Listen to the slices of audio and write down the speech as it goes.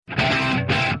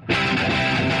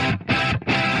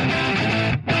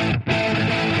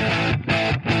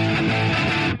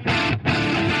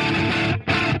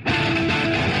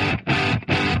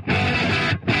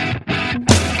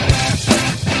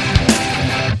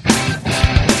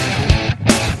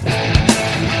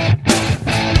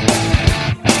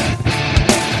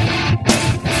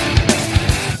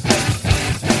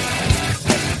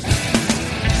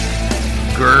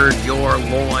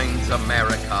loins,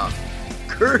 America.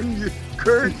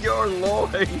 Gird your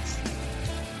loins,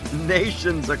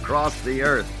 nations across the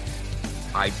earth.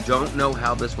 I don't know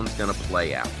how this one's going to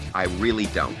play out. I really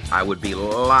don't. I would be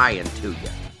lying to you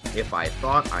if I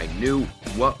thought I knew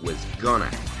what was going to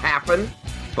happen,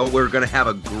 but we're going to have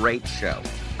a great show.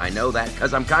 I know that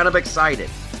because I'm kind of excited.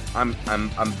 I'm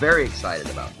very excited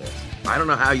about this. I don't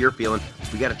know how you're feeling.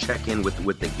 We got to check in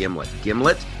with the Gimlet.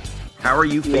 Gimlet, how are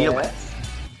you feeling? Yes.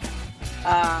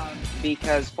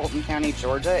 Because Fulton County,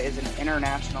 Georgia is an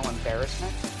international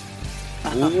embarrassment.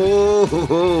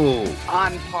 Ooh.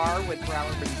 On par with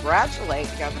Broward. Congratulate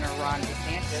Governor Ron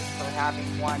DeSantis for having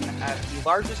one of the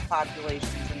largest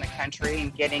populations in the country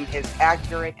and getting his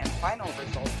accurate and final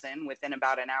results in within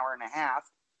about an hour and a half.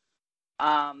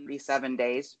 7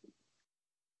 days.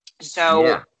 So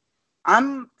yeah.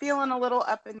 I'm feeling a little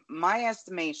up in my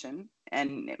estimation,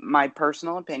 and my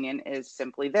personal opinion is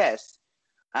simply this.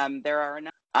 There are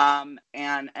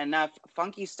enough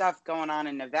funky stuff going on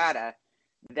in Nevada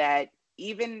that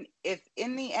even if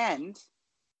in the end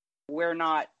we're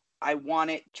not, I want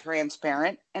it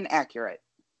transparent and accurate.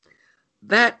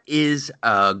 That is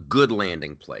a good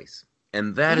landing place.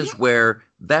 And that's where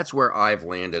I've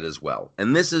landed as well.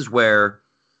 And this is where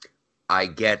I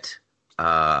get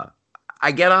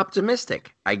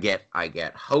optimistic. I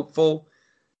get hopeful.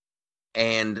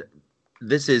 And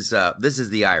this is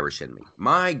the Irish in me.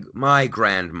 My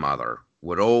grandmother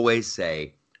would always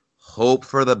say, hope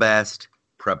for the best,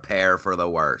 prepare for the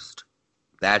worst.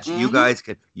 That's you guys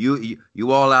can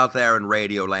you all out there in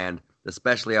Radio Land,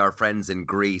 especially our friends in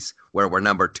Greece, where we're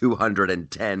number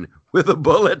 210 with a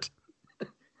bullet.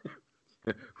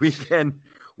 We can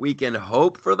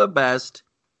hope for the best,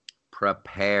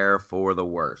 prepare for the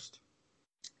worst.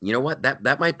 You know what?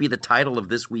 That might be the title of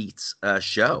this week's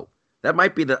show. That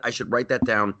might be I should write that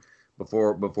down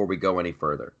before we go any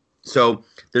further. So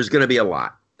there's going to be a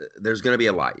lot. There's going to be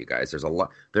a lot, you guys. There's a lot.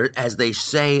 There, as they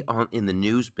say in the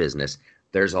news business,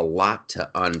 there's a lot to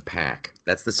unpack.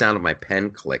 That's the sound of my pen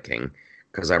clicking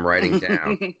because I'm writing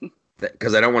down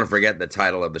because I don't want to forget the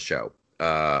title of the show.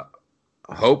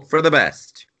 Hope for the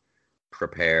best,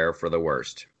 prepare for the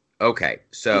worst. Okay,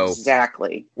 so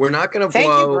exactly. We're not going to blow.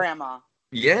 Thank you, Grandma.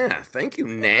 Yeah, thank you,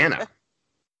 Nana.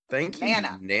 Thank you,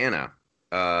 Nana.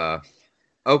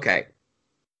 Okay.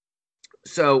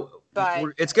 So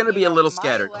it's going to be a little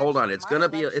scattered. Hold on. It's going to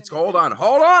be. Hold on.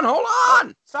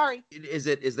 Oh, sorry.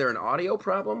 Is there an audio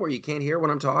problem where you can't hear when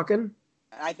I'm talking?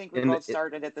 I think we both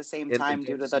started at the same time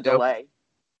due to the delay.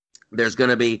 There's going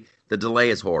to be the delay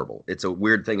is horrible. It's a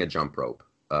weird thing. A jump rope.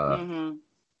 We're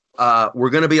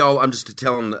going to be all. I'm just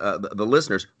telling the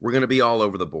listeners. We're going to be all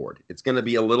over the board. It's going to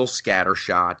be a little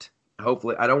scattershot.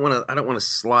 Hopefully, I don't want to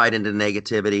slide into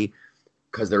negativity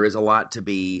because there is a lot to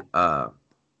be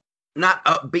not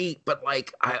upbeat, but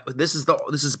like this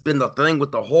has been the thing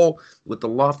with the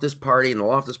Loftus Party and the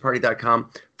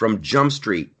LoftusParty.com from Jump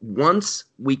Street. Once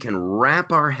we can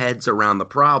wrap our heads around the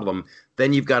problem,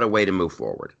 then you've got a way to move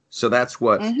forward. So that's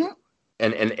what,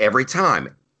 and every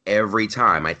time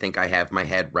I think I have my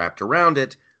head wrapped around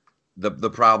it, the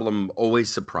problem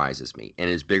always surprises me and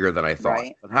is bigger than I thought.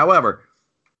 Right. But however,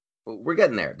 we're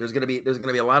getting there. There's gonna be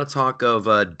a lot of talk of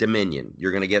Dominion.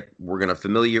 You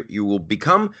will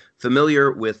become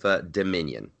familiar with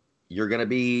Dominion. You're gonna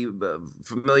be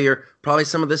familiar. Probably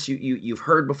some of this you've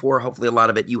heard before. Hopefully, a lot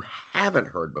of it you haven't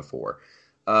heard before.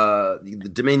 The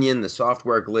Dominion, the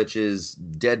software glitches,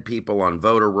 dead people on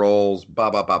voter rolls,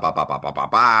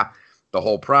 The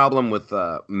whole problem with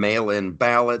mail-in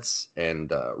ballots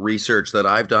and research that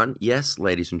I've done. Yes,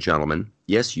 ladies and gentlemen.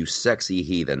 Yes, you sexy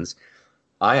heathens.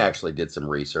 I actually did some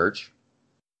research,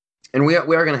 and we are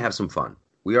going to have some fun.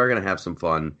 We are going to have some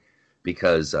fun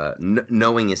because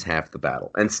knowing is half the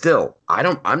battle. And still,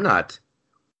 I'm not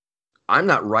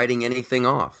writing anything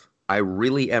off. I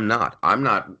really am not.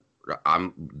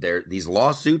 I'm there. These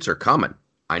lawsuits are coming.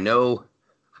 I know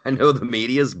the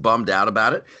media's bummed out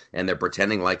about it, and they're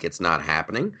pretending like it's not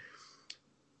happening.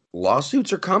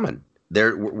 Lawsuits are coming.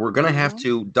 We're going to have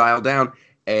to dial down.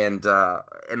 And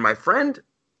my friend.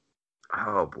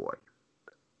 Oh, boy.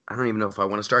 I don't even know if I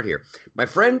want to start here. My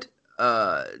friend,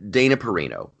 Dana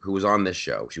Perino, who was on this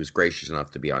show, she was gracious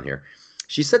enough to be on here.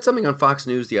 She said something on Fox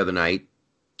News the other night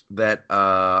that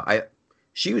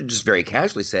she just very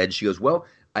casually said, she goes, well,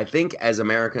 I think as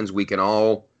Americans, we can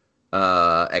all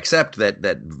accept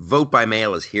that vote by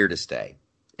mail is here to stay.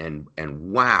 And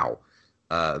wow,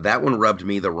 that one rubbed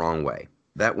me the wrong way.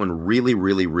 That one really,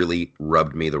 really, really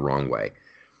rubbed me the wrong way.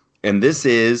 And this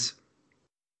is...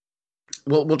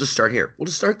 Well, we'll just start here. We'll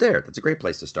just start there. That's a great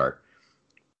place to start.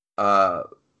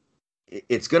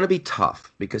 It's going to be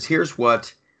tough because here's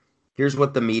what here's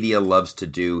what the media loves to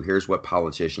do. Here's what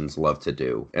politicians love to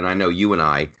do. And I know you and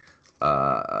I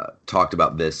talked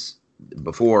about this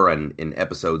before and in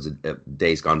episodes of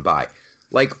days gone by.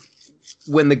 Like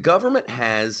when the government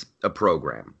has a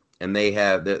program and they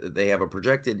have a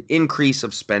projected increase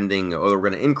of spending, or we're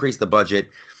going to increase the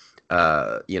budget,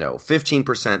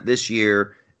 15% this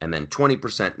year, and then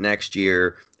 20% next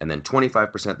year, and then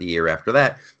 25% the year after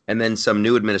that, and then some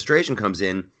new administration comes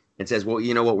in and says, well,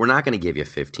 you know what, we're not going to give you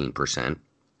 15%.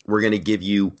 We're going to give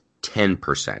you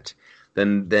 10%.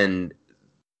 Then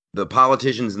the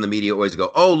politicians and the media always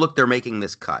go, oh, look, they're making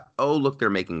this cut. Oh, look, they're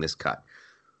making this cut.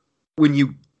 When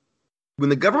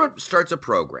the government starts a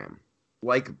program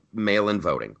like mail-in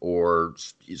voting or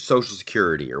Social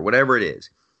Security or whatever it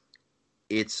is,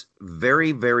 it's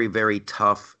very, very, very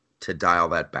tough to dial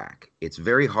that back. It's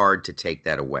very hard to take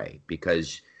that away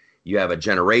because you have a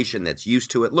generation that's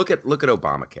used to it. Look at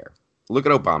Obamacare. Look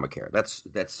at Obamacare.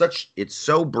 It's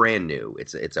so brand new.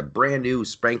 It's a brand new,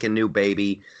 spanking new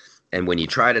baby. And when you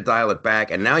try to dial it back,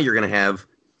 and now you're going to have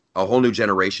a whole new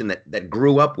generation that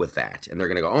grew up with that. And they're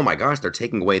going to go, oh my gosh, they're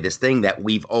taking away this thing that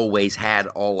we've always had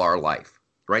all our life,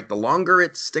 right? The longer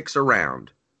it sticks around,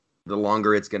 the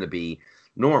longer it's going to be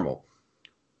normal.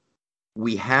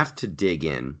 We have to dig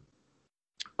in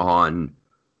on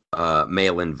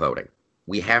mail-in voting.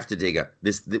 We have to dig up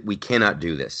this. We cannot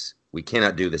do this. We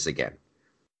cannot do this again.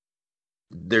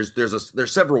 There's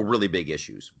several really big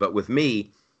issues, but with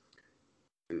me,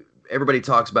 everybody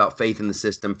talks about faith in the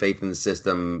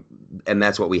system, and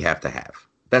that's what we have to have.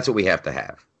 That's what we have to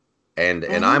have. And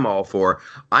I'm all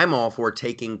for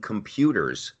taking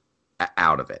computers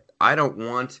out of it. I don't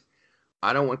want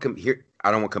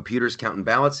computers counting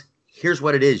ballots. Here's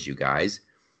what it is, you guys.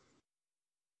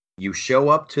 You show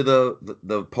up to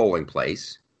the polling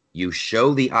place. You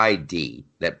show the ID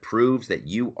that proves that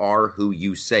you are who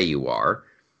you say you are.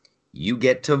 You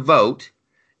get to vote,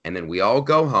 and then we all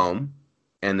go home,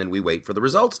 and then we wait for the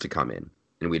results to come in.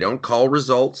 And we don't call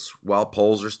results while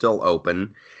polls are still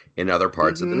open in other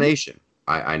parts of the nation.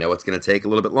 I know it's going to take a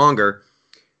little bit longer.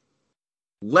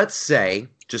 Let's say,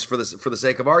 just for the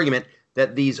sake of argument,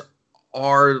 that these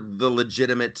are the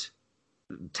legitimate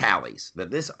tallies,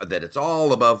 that it's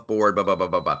all above board, blah, blah, blah,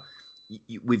 blah, blah.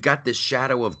 We've got this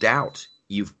shadow of doubt.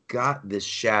 You've got this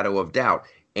shadow of doubt.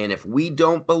 And if we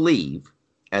don't believe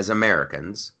as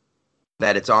Americans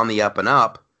that it's on the up and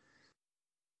up,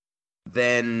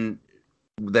 then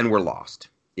we're lost.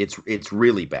 It's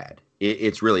really bad.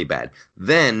 It's really bad.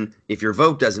 Then if your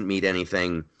vote doesn't mean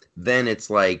anything, then it's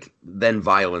like, then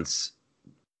violence,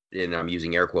 and I'm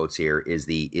using air quotes here, is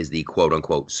the quote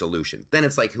unquote solution. Then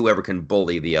it's like whoever can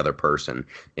bully the other person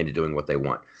into doing what they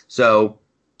want. So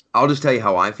I'll just tell you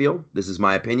how I feel. This is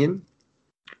my opinion.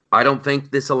 I don't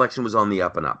think this election was on the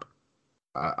up and up.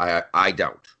 I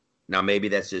don't. Now maybe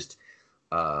that's just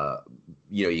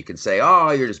you can say,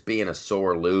 oh, you're just being a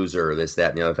sore loser, or this,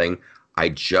 that, and the other thing. I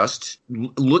just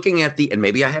looking at and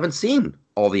maybe I haven't seen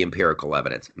all the empirical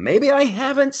evidence. Maybe I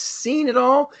haven't seen it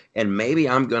all, and maybe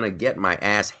I'm going to get my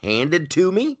ass handed to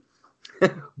me.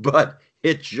 But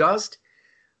it just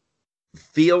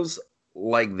feels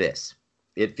like this.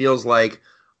 It feels like,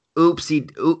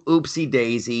 oopsie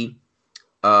daisy.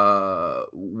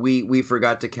 We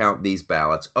forgot to count these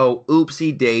ballots. Oh,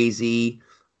 oopsie daisy.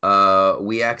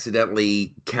 We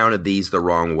accidentally counted these the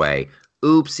wrong way.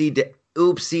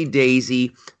 Oopsie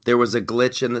daisy. There was a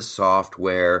glitch in the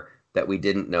software that we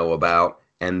didn't know about.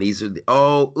 And these are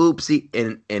oopsie.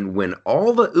 And when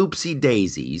all the oopsie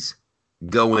daisies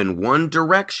go in one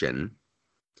direction,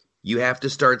 you have to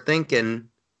start thinking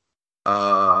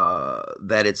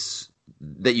that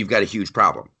you've got a huge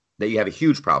problem. That you have a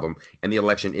huge problem, and the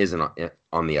election isn't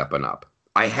on the up and up.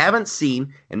 I haven't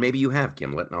seen, and maybe you have,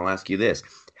 Gimlet, and I'll ask you this.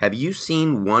 Have you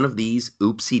seen one of these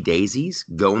oopsie daisies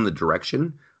go in the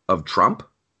direction of Trump?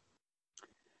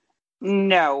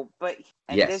 No, but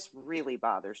yes. This really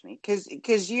bothers me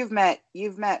because you've met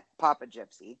Papa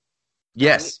Gypsy.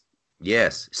 Yes, right?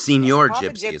 Yes. Senor Papa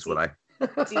Gypsy is what I...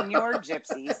 Senor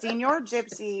Gypsy. Senor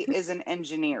Gypsy is an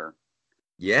engineer.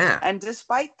 Yeah. And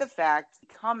despite the fact to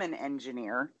become an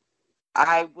engineer,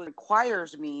 it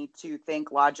requires me to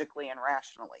think logically and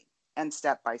rationally and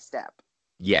step by step.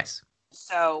 Yes.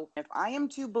 So if I am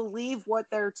to believe what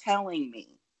they're telling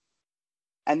me,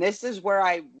 and this is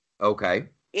where Okay.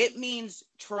 It means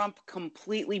Trump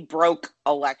completely broke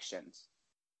elections.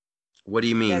 What do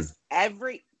you mean? Because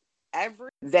every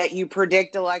that you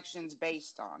predict elections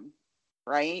based on,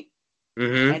 right?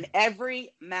 Mm-hmm. And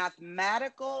every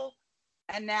mathematical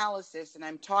analysis, and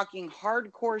I'm talking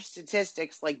hardcore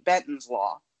statistics like Benton's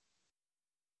law,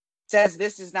 says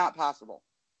this is not possible.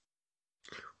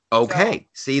 Okay.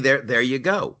 See, there you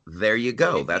go. There you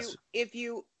go. If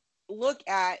you look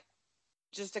at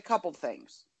just a couple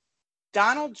things.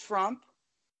 Donald Trump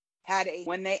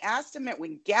when they asked him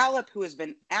when Gallup, who has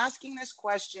been asking this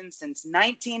question since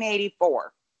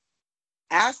 1984,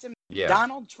 asked him,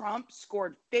 Donald Trump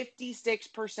scored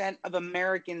 56% of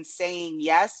Americans saying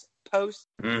yes post.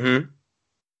 Mm-hmm.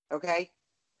 Okay.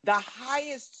 The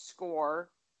highest score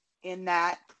in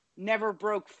that never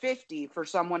broke 50 for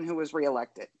someone who was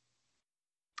reelected.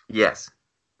 Yes.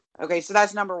 Okay. So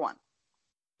that's number one.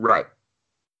 Right.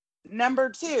 Number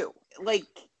two, like,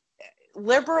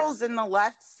 liberals in the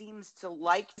left seems to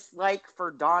like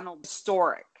for Donald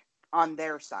historic on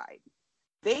their side.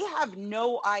 They have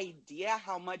no idea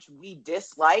how much we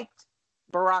disliked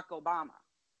Barack Obama.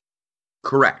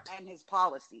 Correct. And his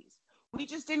policies. We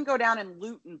just didn't go down and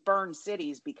loot and burn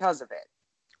cities because of it.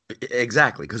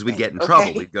 Exactly, because we'd get in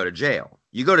trouble. We'd go to jail.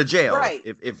 You go to jail. Right.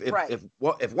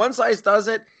 If one side does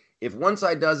it,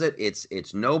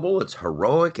 it's noble, it's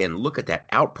heroic, and look at that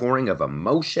outpouring of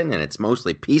emotion, and it's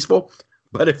mostly peaceful.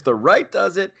 But if the right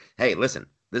does it, hey, listen,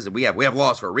 we have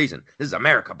laws for a reason. This is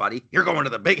America, buddy. You're going to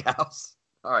the big house.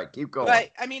 All right, keep going.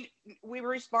 But I mean, we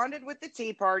responded with the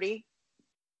Tea Party,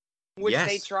 which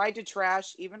they tried to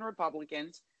trash, even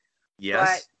Republicans.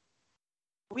 Yes.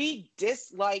 But we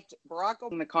disliked Barack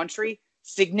Obama in the country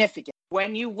significantly.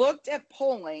 When you looked at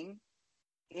polling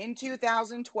in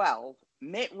 2012,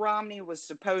 Mitt Romney was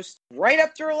supposed to, right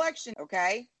up to election,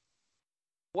 okay?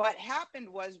 What happened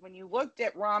was when you looked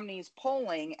at Romney's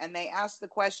polling and they asked the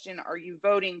question, are you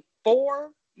voting for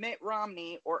Mitt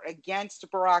Romney or against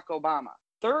Barack Obama?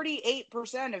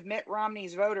 38% of Mitt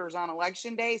Romney's voters on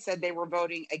election day said they were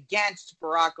voting against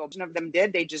Barack Obama. None of them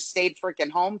did. They just stayed freaking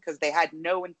home because they had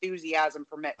no enthusiasm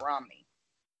for Mitt Romney.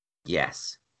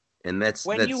 Yes. And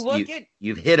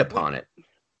you've hit upon it.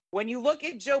 When you look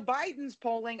at Joe Biden's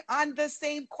polling on the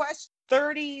same question,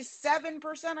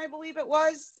 37%, I believe it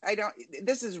was.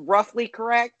 This is roughly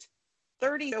correct.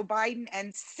 30 Joe Biden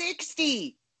and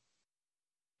 60,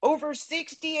 over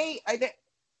 68,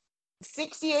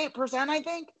 68%, I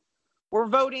think, were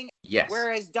voting. Yes.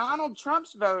 Whereas Donald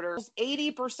Trump's voters,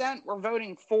 80% were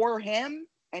voting for him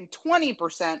and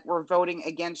 20% were voting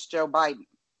against Joe Biden.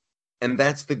 And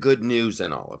that's the good news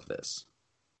in all of this.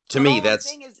 To me, that's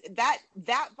the thing is that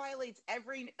violates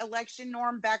every election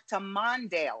norm back to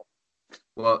Mondale.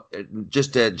 Well,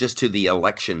 just to the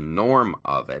election norm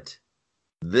of it,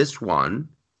 this one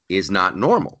is not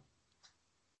normal.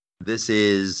 This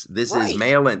is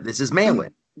mail-in. This is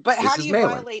mail-in. But how do you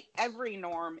violate every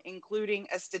norm, including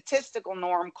a statistical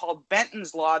norm called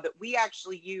Benton's Law that we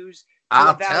actually use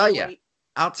to evaluate?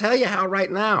 I'll tell you how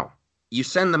right now. You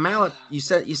send the ballot. You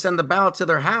send the ballot to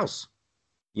their house.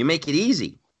 You make it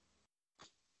easy.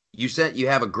 You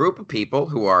have a group of people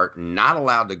who are not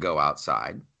allowed to go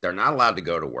outside. They're not allowed to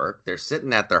go to work. They're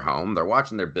sitting at their home. They're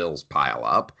watching their bills pile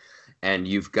up. And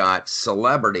you've got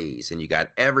celebrities and you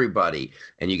got everybody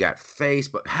and you got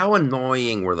Facebook. How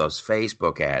annoying were those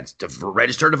Facebook ads to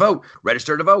register to vote,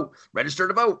 register to vote, register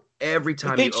to vote every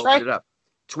time you open it up?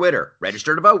 Twitter,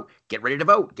 register to vote, get ready to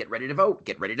vote, get ready to vote,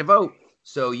 get ready to vote.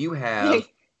 So you have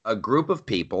a group of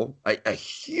people, a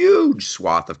huge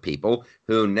swath of people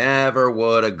who never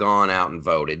would have gone out and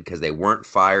voted because they weren't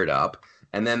fired up.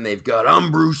 And then they've got,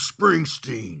 I'm Bruce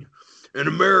Springsteen. And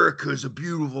America is a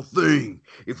beautiful thing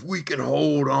if we can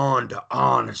hold on to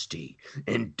honesty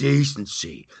and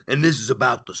decency. And this is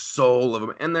about the soul of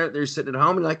them. And they're sitting at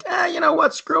home and like, you know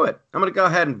what? Screw it. I'm going to go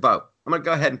ahead and vote. I'm going to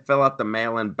go ahead and fill out the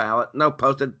mail-in ballot. No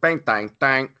posted. Bang, dang,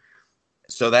 dang.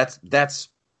 So that's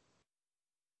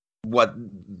what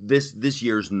this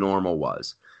year's normal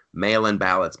was. Mail-in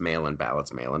ballots, mail-in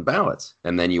ballots, mail-in ballots.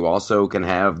 And then you also can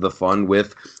have the fun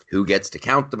with who gets to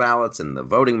count the ballots and the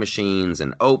voting machines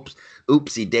and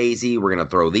oopsie daisy, we're going to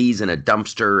throw these in a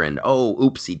dumpster and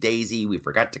oopsie daisy, we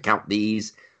forgot to count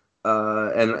these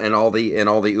and all the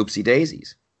oopsie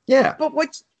daisies. Yeah. But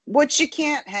what you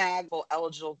can't have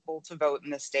eligible to vote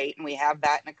in the state, and we have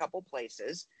that in a couple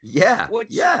places. Yeah.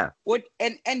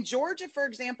 And Georgia, for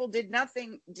example, did not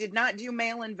do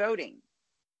mail-in voting.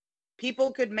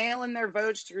 People could mail in their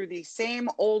votes through the same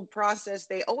old process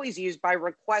they always use by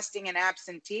requesting an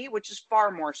absentee, which is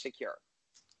far more secure.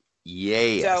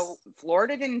 Yes. So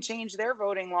Florida didn't change their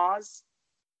voting laws.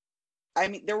 I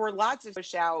mean, there were lots of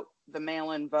push out the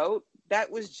mail-in vote. That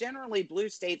was generally blue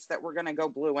states that were going to go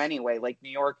blue anyway, like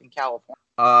New York and California.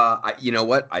 You know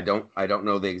what? I don't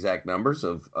know the exact numbers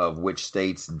of which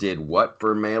states did what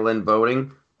for mail-in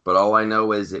voting, but all I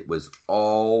know is it was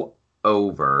all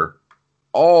over.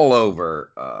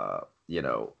 I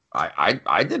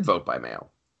did vote by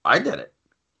mail. I did it.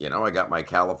 I got my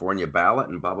California ballot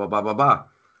and blah, blah, blah, blah,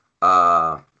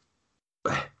 blah.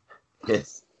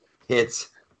 It's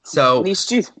so. At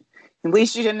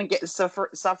least you didn't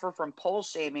suffer from poll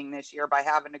shaming this year by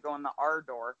having to go in the R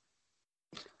door.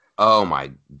 Oh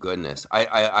my goodness!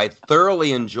 I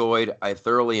thoroughly enjoyed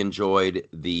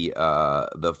the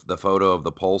photo of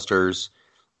the pollsters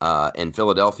in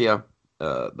Philadelphia,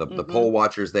 the poll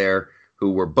watchers there,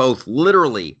 who were both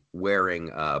literally wearing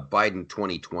Biden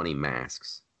 2020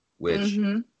 masks, which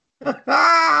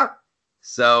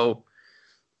so.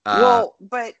 Well,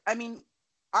 but I mean,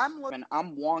 I'm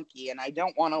wonky, and I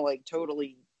don't want to like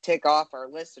totally tick off our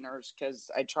listeners because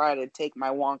I try to take my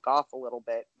wonk off a little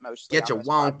bit mostly. Get your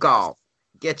wonk off.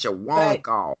 Get your wonk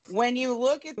off. When you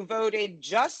look at who voted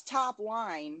just top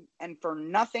line and for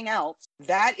nothing else,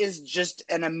 that is just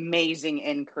an amazing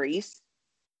increase.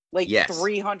 Like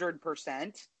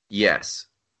 300%. Yes.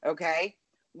 Okay.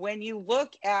 When you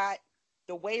look at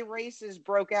the way races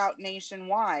broke out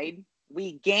nationwide,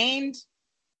 we gained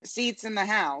seats in the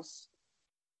House.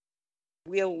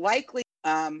 We'll likely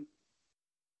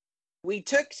we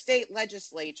took state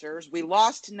legislatures. We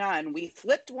lost none. We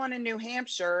flipped one in New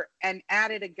Hampshire and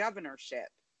added a governorship.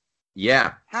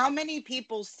 Yeah. How many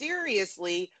people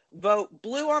seriously vote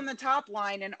blue on the top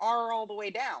line and R all the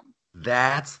way down?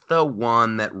 That's the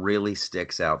one that really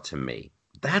sticks out to me.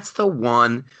 That's the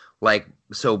one, like,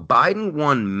 so Biden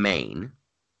won Maine,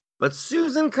 but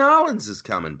Susan Collins is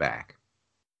coming back.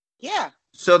 Yeah.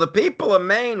 So the people of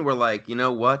Maine were like, you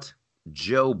know what?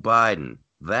 Joe Biden,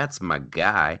 that's my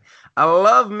guy. I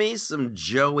love me some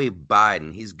Joey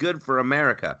Biden. He's good for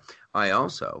America. I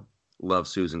also love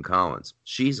Susan Collins.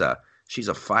 She's a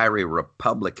fiery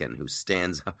Republican who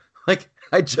stands up. Like,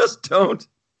 I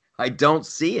don't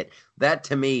see it. That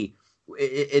to me,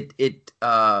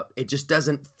 it just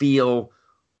doesn't feel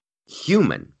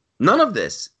human. None of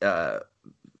this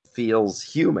feels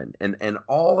human, and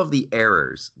all of the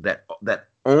errors that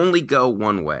only go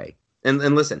one way.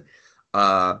 And listen,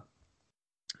 and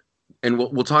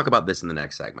we'll talk about this in the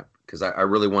next segment because I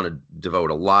really want to devote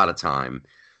a lot of time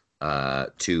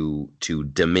to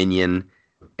Dominion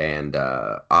and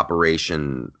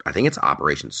Operation. I think it's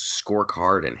Operation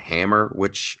Scorecard and Hammer,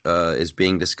 which is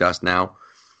being discussed now.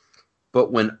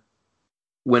 But when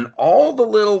all the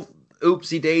little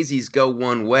oopsie daisies go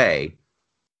one way,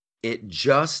 it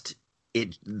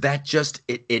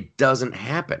doesn't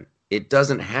happen. It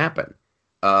doesn't happen.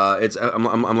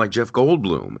 I'm like Jeff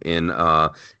Goldblum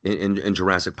in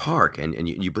Jurassic Park, and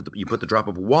you put the drop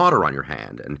of water on your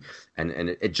hand, and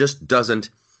it just doesn't.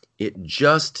 It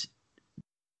just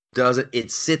doesn't.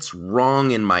 It sits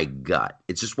wrong in my gut.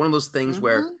 It's just one of those things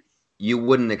where you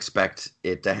wouldn't expect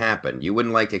it to happen. You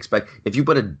wouldn't expect if you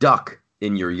put a duck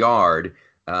in your yard.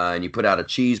 And you put out a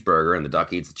cheeseburger, and the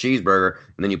duck eats the cheeseburger,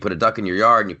 and then you put a duck in your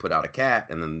yard, and you put out a cat,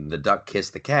 and then the duck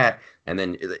kissed the cat, and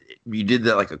then you did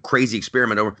that like a crazy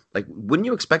experiment over. Like, wouldn't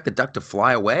you expect the duck to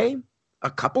fly away a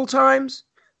couple times?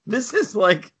 This is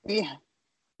like,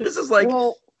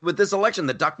 well, with this election,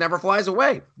 the duck never flies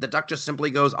away. The duck just simply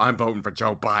goes, "I'm voting for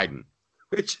Joe Biden,"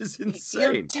 which is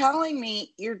insane.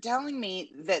 You're telling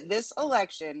me that this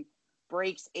election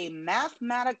breaks a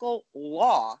mathematical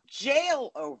law,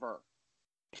 jail over.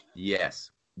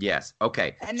 Yes.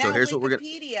 Okay. And now so here's what we're going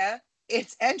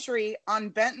its entry on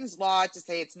Benton's law to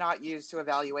say it's not used to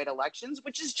evaluate elections,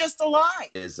 which is just a lie.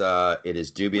 It is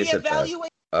dubious at best.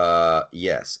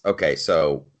 Yes. Okay.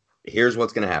 So here's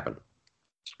what's going to happen.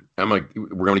 I'm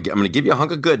going to give you a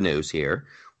hunk of good news here.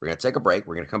 We're going to take a break.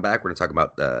 We're going to come back. We're going to talk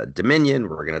about Dominion.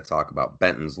 We're going to talk about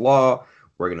Benton's law.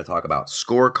 We're going to talk about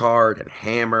Scorecard and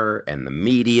Hammer and the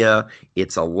media.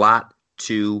 It's a lot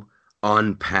to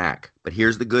unpack. But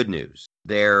here's the good news.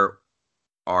 There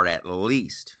are at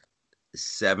least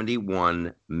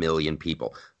 71 million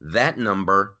people. That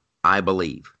number, I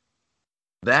believe.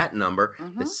 That number,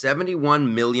 the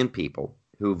 71 million people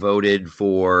who voted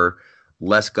for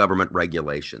less government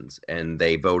regulations, and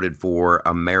they voted for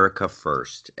America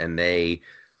First, and they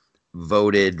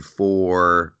voted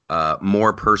for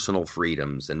more personal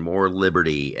freedoms and more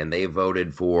liberty, and they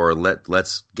voted for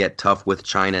let's get tough with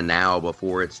China now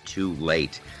before it's too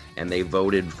late, and they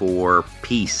voted for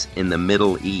peace in the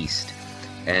Middle East,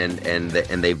 and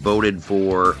they voted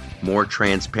for more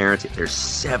transparency. There's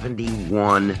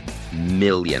 71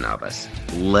 million of us,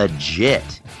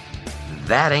 legit.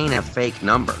 That ain't a fake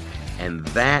number, and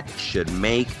that should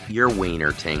make your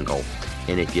wiener tingle.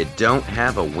 And if you don't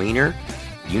have a wiener,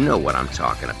 you know what I'm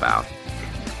talking about.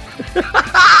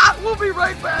 We'll be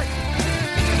right back.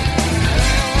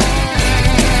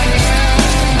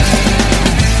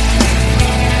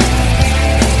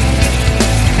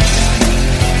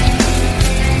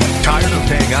 Tired of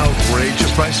paying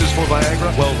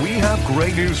Viagra? Well, we have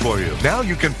great news for you. Now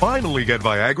you can finally get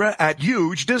Viagra at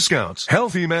huge discounts.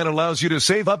 Healthy Man allows you to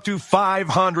save up to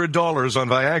 $500 on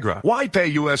Viagra. Why pay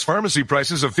U.S. pharmacy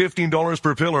prices of $15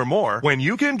 per pill or more when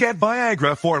you can get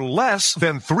Viagra for less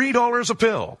than $3 a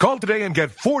pill? Call today and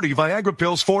get 40 Viagra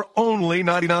pills for only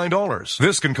 $99.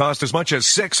 This can cost as much as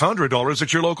 $600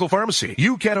 at your local pharmacy.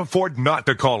 You can't afford not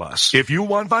to call us. If you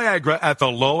want Viagra at the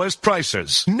lowest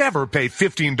prices, never pay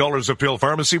 $15 a pill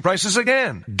pharmacy prices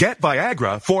again. Get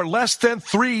Viagra for less than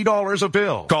 $3 a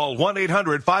pill. Call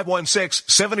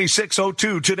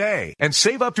 1-800-516-7602 today and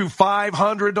save up to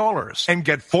 $500 and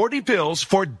get 40 pills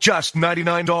for just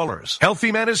 $99.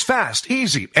 Healthy Man is fast,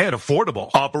 easy, and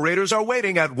affordable. Operators are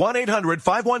waiting at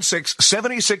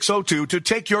 1-800-516-7602 to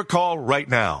take your call right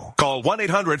now. Call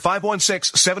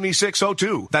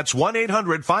 1-800-516-7602. That's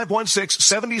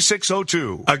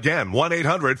 1-800-516-7602. Again,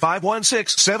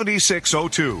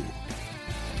 1-800-516-7602.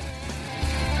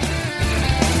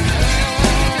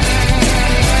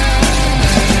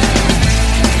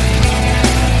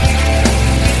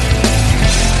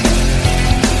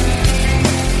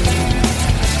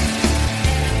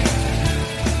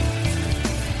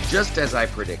 Just as I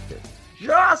predicted,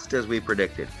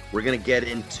 we're going to get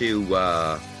into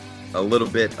a little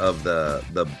bit of the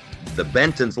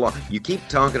Benton's Law. You keep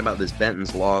talking about this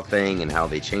Benton's Law thing and how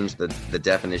they changed the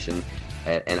definition,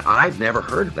 and I've never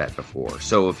heard of that before.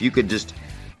 So if you could just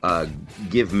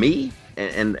give me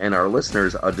and our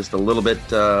listeners just a little bit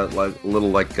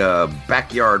like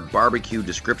backyard barbecue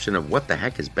description of what the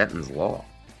heck is Benton's Law.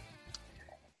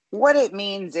 What it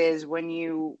means is when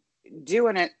you do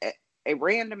a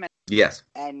random, yes,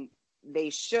 and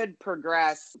they should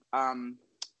progress a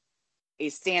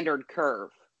standard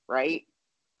curve, right?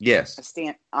 Yes,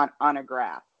 on a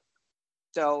graph.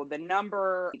 So the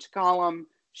number each column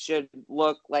should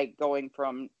look like going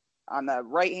from on the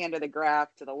right hand of the graph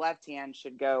to the left hand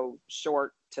should go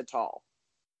short to tall,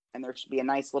 and there should be a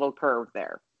nice little curve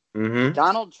there. Mm-hmm.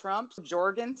 Donald Trump's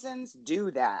Jorgensen's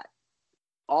do that.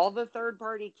 All the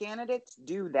third-party candidates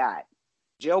do that.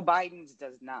 Joe Biden's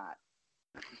does not.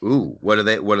 Ooh, what do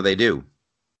they do?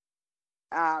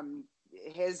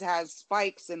 His has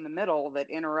spikes in the middle that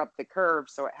interrupt the curve,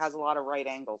 so it has a lot of right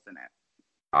angles in it.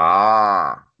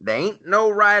 Ah, there ain't no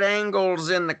right angles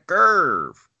in the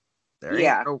curve. There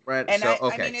ain't no right. And so,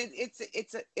 I mean,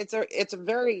 it's a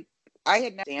very. I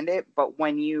had not understand it, but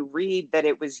when you read that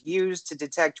it was used to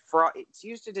detect fraud, it's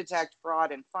used to detect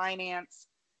fraud in finance,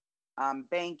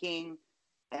 banking,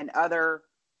 and other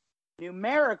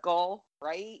numerical,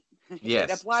 right? Yes.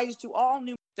 It applies to all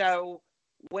new. So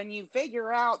when you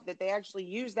figure out that they actually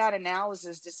use that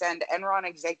analysis to send Enron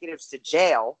executives to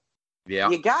jail,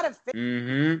 you got to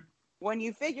mm-hmm. When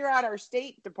you figure out our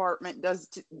State Department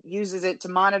uses it to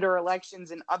monitor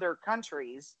elections in other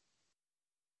countries,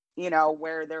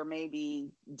 where there may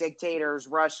be dictators,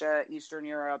 Russia, Eastern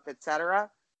Europe, etc.,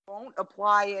 won't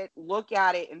apply it, look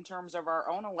at it in terms of our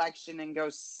own election and go,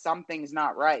 something's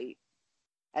not right.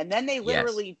 And then they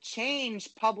literally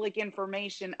change public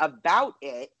information about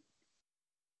it.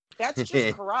 That's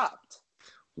just corrupt.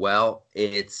 Well,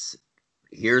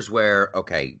 here's where,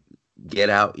 okay, get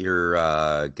out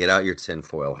your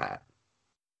tinfoil hat,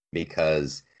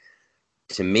 because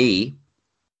to me,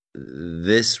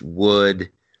 this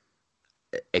would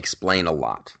explain a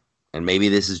lot. And maybe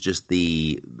this is just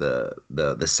the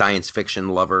science fiction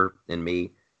lover in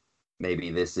me.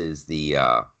 Maybe this is the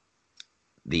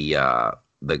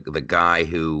guy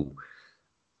who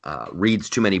reads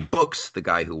too many books, the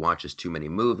guy who watches too many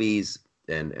movies,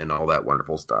 and all that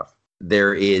wonderful stuff.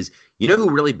 There is, who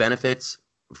really benefits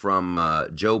from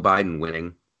Joe Biden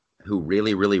winning? Who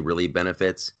really, really, really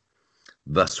benefits?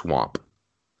 The swamp,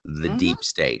 the deep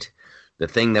state, the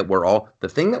thing that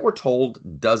we're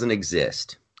told doesn't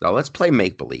exist. Now let's play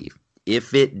make believe.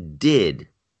 If it did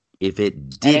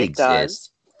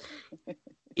exist,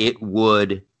 it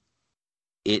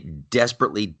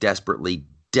desperately, desperately,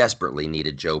 desperately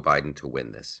needed Joe Biden to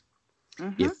win this.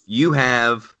 Mm-hmm. If you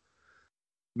have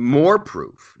more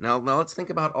proof, now let's think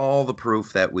about all the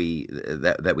proof that we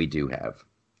do have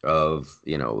of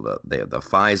the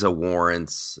FISA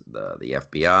warrants, the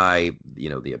FBI,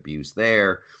 the abuse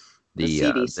there, the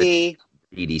CDC,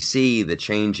 the EDC, the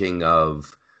changing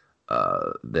of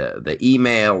the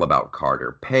email about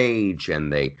Carter Page,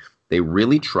 and they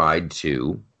really tried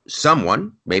to.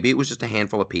 Someone, maybe it was just a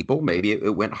handful of people, maybe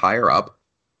it went higher up,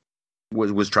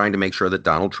 was trying to make sure that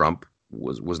Donald Trump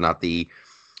was not the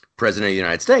president of the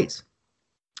United States.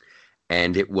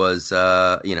 And it was,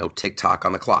 tick-tock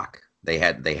on the clock. They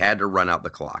had to run out the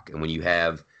clock. And when you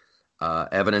have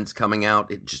evidence coming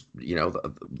out. It just,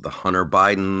 the Hunter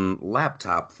Biden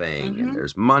laptop thing, and Mm-hmm.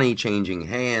 there's money changing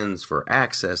hands for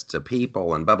access to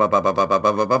people, and blah blah blah blah blah blah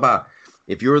blah blah blah blah.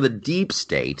 If you're the deep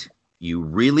state, you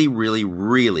really, really,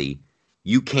 really,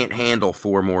 you can't handle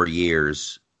 4 more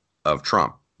years of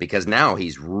Trump, because now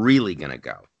he's really gonna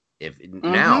go. If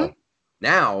Mm-hmm.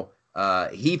 now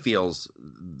he feels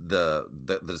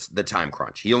the time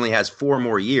crunch. He only has 4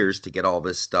 more years to get all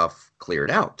this stuff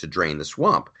cleared out, to drain the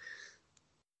swamp.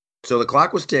 So the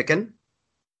clock was ticking,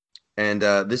 and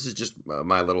this is just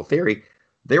my little theory.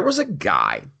 There was a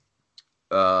guy,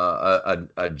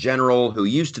 a general who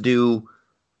used to do.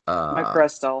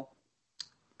 McChrystal.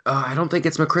 I don't think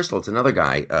it's McChrystal. It's another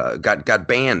guy. Got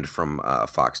banned from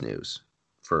Fox News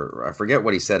for, I forget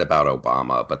what he said about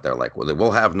Obama, but they're like, well,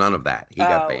 we'll have none of that. He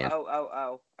got banned.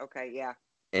 Okay, yeah.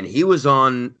 And he was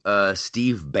on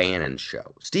Steve Bannon's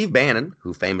show. Steve Bannon,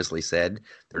 who famously said,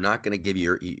 they're not going to give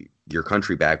your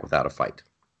country back without a fight.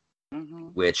 Mm-hmm.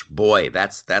 Which, boy,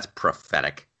 that's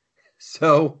prophetic.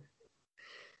 So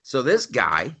this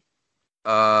guy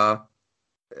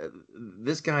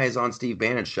is on Steve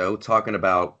Bannon's show talking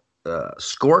about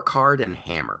Scorecard and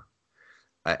Hammer.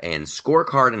 And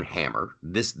Scorecard and Hammer,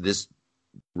 this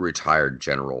retired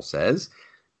general says,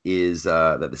 is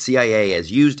that the CIA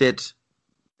has used it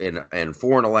in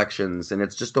foreign elections, and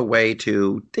it's just a way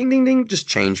to ding ding ding, just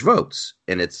change votes,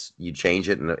 and you change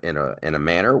it in a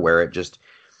manner where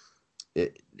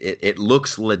it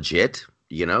looks legit.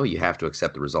 You have to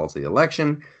accept the results of the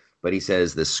election, but he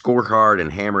says the Scorecard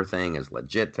and Hammer thing is a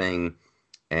legit thing,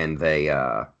 and they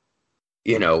and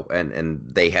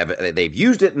they've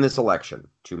used it in this election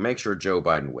to make sure Joe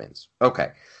Biden wins.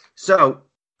 Okay, so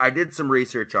I did some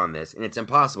research on this, and it's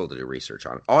impossible to do research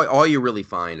on it. All you really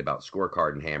find about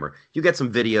Scorecard and Hammer, you get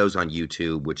some videos on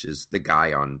YouTube, which is the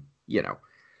guy on,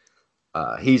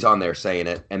 he's on there saying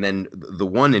it. And then the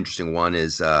one interesting one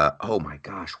is, oh my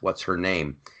gosh, what's her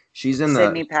name? She's in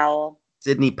Sidney Powell.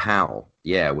 Sidney Powell.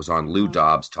 Yeah, it was on Lou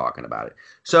Dobbs talking about it.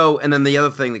 So, and then the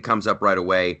other thing that comes up right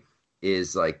away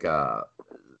is like I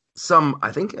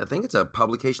think it's a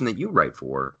publication that you write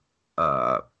for,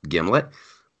 Gimlet,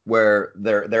 where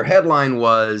their headline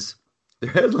was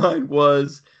the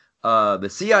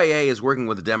CIA is working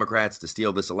with the Democrats to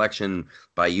steal this election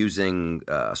by using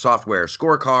software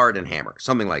Scorecard and Hammer,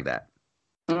 something like that.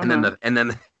 Mm-hmm. And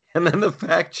then the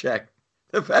fact check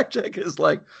is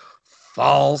like,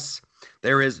 false.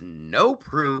 There is no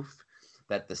proof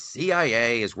that the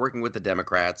CIA is working with the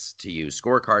Democrats to use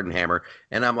Scorecard and Hammer.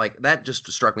 And I'm like, that just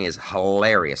struck me as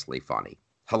hilariously funny.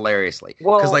 Hilariously.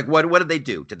 Because, like, what did they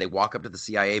do? Did they walk up to the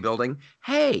CIA building?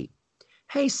 Hey,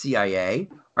 CIA,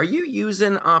 are you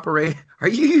using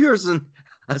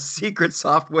a secret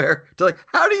software to, like,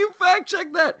 how do you fact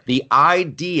check that? The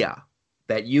idea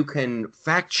that you can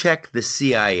fact check the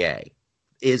CIA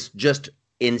is just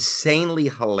insanely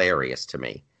hilarious to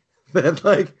me. That,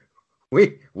 like,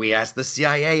 we asked the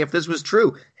CIA if this was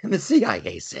true, and the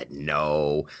CIA said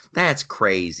no. That's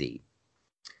crazy.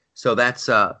 So that's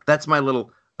my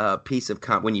little piece of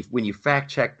when you fact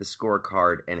check the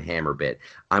Scorecard and Hammer bit.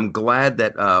 I'm glad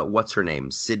that what's her name,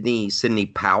 Sidney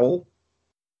Powell,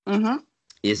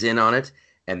 is in on it,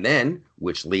 and then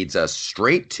which leads us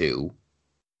straight to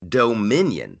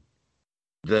Dominion,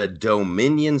 the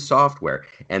Dominion software.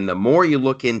 And the more you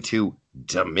look into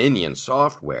Dominion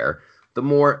software, the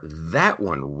more that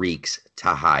one reeks to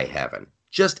high heaven.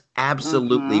 Just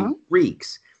absolutely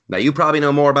reeks. Now, you probably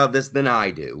know more about this than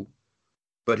I do,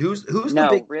 but who's no, the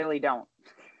big... really don't.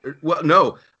 Well,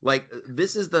 no, like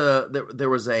this is there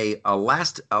was a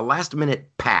last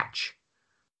minute patch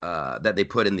that they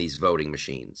put in these voting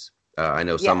machines. I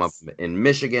know some of them in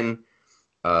Michigan.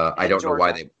 I don't know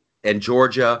why in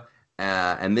Georgia.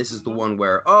 And this is the one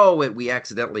where, we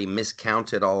accidentally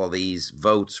miscounted all of these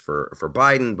votes for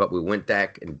Biden, but we went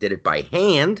back and did it by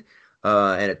hand,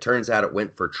 and it turns out it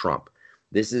went for Trump.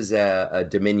 This is a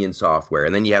Dominion software.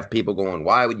 And then you have people going,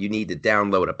 why would you need to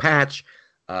download a patch?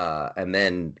 And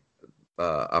then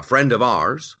a friend of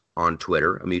ours on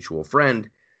Twitter, a mutual friend,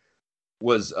 there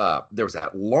was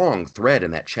that long thread in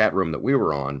that chat room that we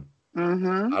were on. I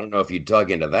don't know if you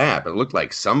dug into that, but it looked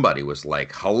like somebody was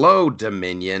like, hello,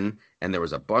 Dominion. And there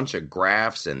was a bunch of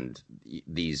graphs and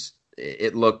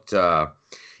it looked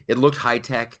high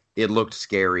tech. It looked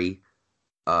scary.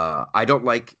 I don't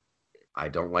like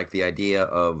the idea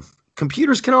of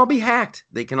computers can all be hacked.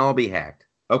 They can all be hacked.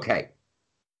 Okay.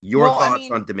 Your thoughts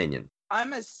on Dominion.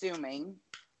 I'm assuming,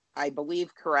 I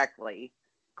believe correctly,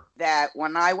 that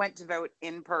when I went to vote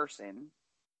in person,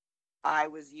 I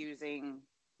was using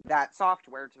that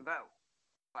software to vote.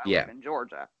 I live in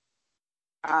Georgia.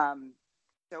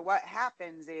 So what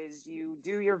happens is you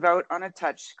do your vote on a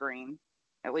touch screen.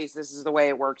 At least this is the way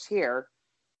it works here.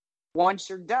 Once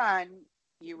you're done,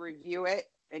 you review it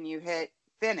and you hit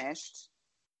finished,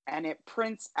 and it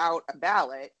prints out a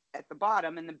ballot at the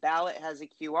bottom, and the ballot has a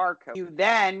QR code. You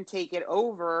then take it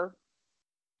over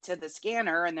to the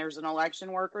scanner, and there's an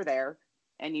election worker there,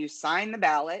 and you sign the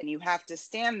ballot, and you have to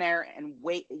stand there and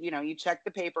wait. You check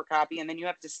the paper copy, and then you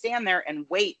have to stand there and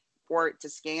wait for it to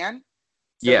scan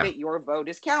so that your vote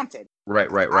is counted. Right.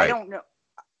 I don't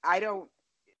know.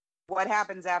 What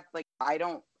happens after, I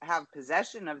don't have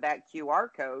possession of that QR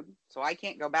code, so I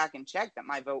can't go back and check that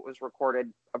my vote was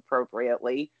recorded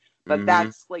appropriately. But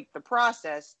that's the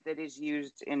process that is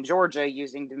used in Georgia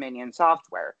using Dominion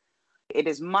software. It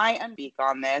is my speak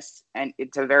on this and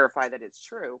to verify that it's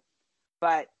true.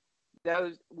 But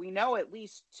we know at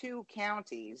least 2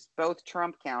 counties, both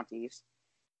Trump counties,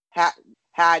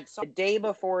 had a day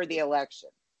before the election.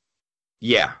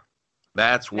 Yeah,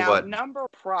 that's now, what. Number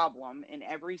problem in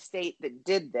every state that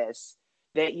did this,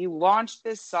 that you launched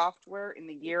this software in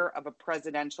the year of a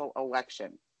presidential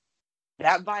election.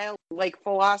 That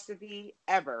philosophy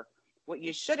ever. What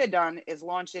you should have done is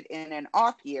launch it in an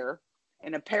off year,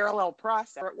 in a parallel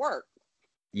process at work.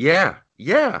 Yeah.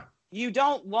 You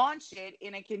don't launch it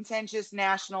in a contentious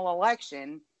national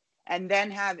election and then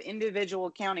have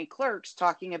individual county clerks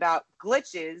talking about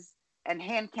glitches and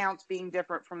hand counts being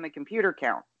different from the computer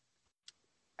count.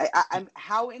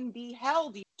 How in the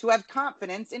hell do you to have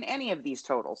confidence in any of these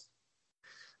totals?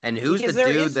 And who's because the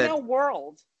dude there is that? No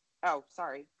world. Oh,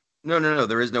 sorry. No.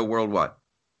 There is no world. What?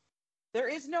 There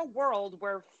is no world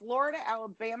where Florida,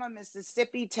 Alabama,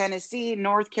 Mississippi, Tennessee,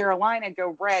 North Carolina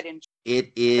go red. And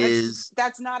it is.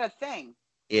 That's not a thing.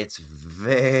 It's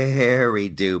very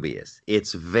dubious.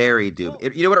 It's very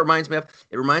dubious. You know what it reminds me of?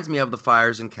 It reminds me of the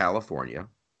fires in California,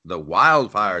 the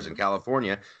wildfires in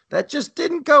California that just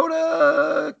didn't go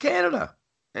to Canada.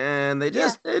 And they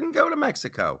just didn't go to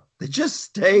Mexico. They just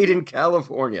stayed in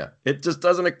California. It just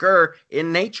doesn't occur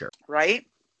in nature. Right?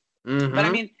 Mm-hmm. But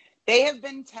I mean, they have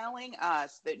been telling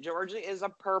us that Georgia is a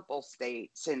purple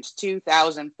state since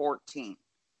 2014.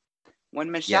 When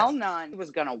Michelle Nunn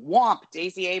was going to whomp,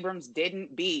 Stacey Abrams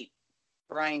didn't beat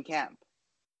Brian Kemp.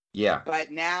 Yeah.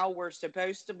 But now we're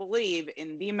supposed to believe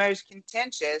in the most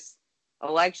contentious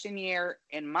election year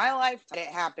in my lifetime, it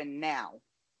happened now.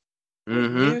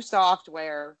 With new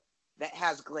software that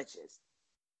has glitches.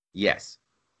 Yes.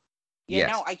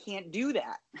 No, I can't do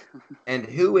that. And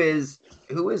who's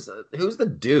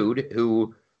the dude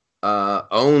who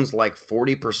owns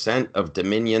 40% of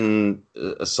Dominion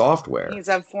software? He's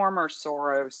a former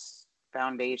Soros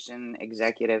Foundation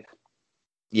executive.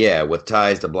 Yeah, with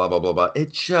ties to blah blah blah blah.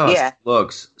 It just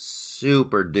looks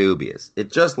super dubious.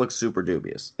 It just looks super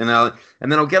dubious. And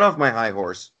then I'll get off my high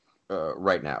horse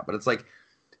right now. But it's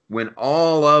when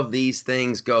all of these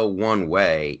things go one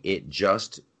way, it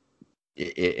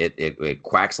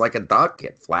quacks like a duck.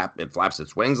 It flaps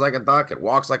its wings like a duck. It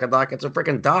walks like a duck. It's a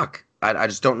freaking duck. I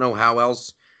just don't know how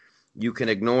else you can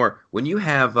ignore when you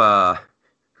have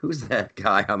who's that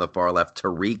guy on the far left,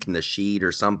 Tariq Nasheed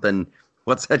or something.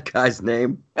 What's that guy's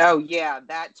name? Oh yeah,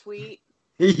 that tweet.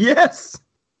 Yes,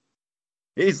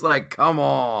 he's like, come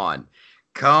on,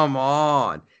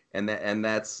 and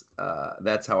that's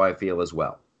how I feel as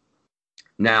well.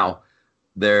 Now,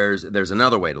 there's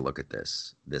another way to look at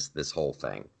this whole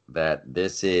thing, that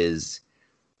this is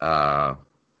all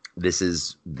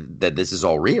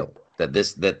real, that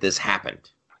this happened,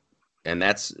 and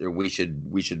that's we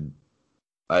should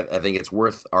I think it's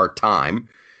worth our time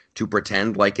to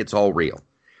pretend like it's all real,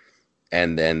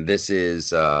 and then this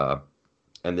is all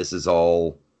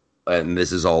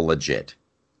legit,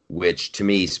 which to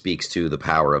me speaks to the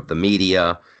power of the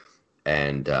media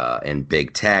and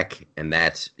big tech, and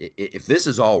that if this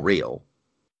is all real,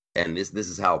 and this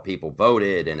is how people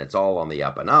voted, and it's all on the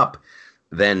up and up,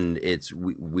 then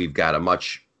we've got a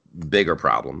much bigger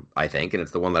problem, I think, and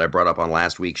it's the one that I brought up on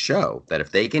last week's show. That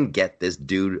if they can get this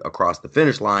dude across the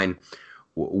finish line,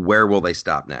 where will they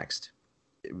stop next?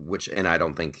 And I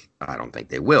don't think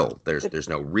they will. There's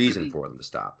no reason for them to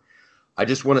stop. I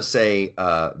just want to say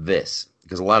this,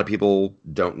 because a lot of people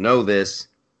don't know this.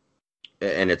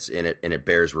 And it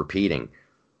bears repeating.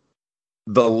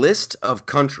 The list of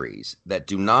countries that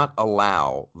do not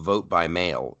allow vote by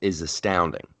mail is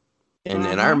astounding.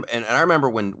 And I remember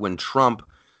when Trump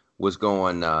was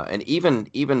going, and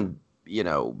even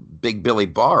Big Billy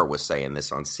Barr was saying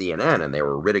this on CNN, and they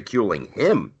were ridiculing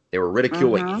him. They were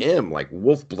ridiculing him like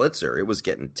Wolf Blitzer. It was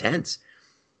getting tense,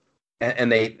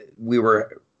 and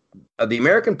the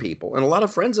American people and a lot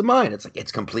of friends of mine,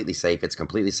 it's completely safe. It's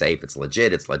completely safe. It's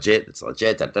legit. It's legit. It's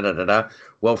legit. Da, da, da, da, da.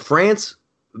 Well, France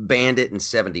banned it in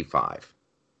 1975.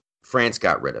 France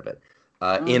got rid of it.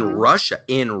 In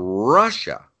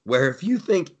Russia, where if you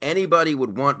think anybody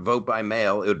would want vote by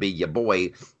mail, it would be your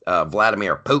boy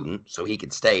Vladimir Putin, so he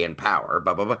could stay in power.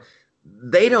 Blah blah blah.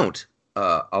 They don't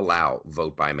allow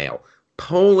vote by mail.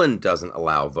 Poland doesn't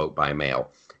allow vote by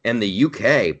mail, and the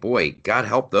UK, boy, God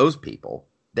help those people.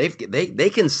 They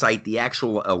can cite the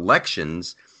actual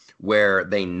elections where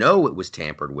they know it was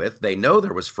tampered with, they know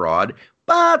there was fraud,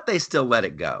 but they still let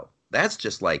it go. That's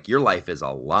just like your life is a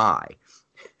lie.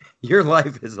 Your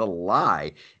life is a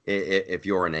lie if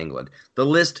you're in England. The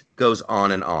list goes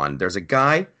on and on. There's a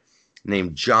guy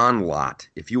named John Lott.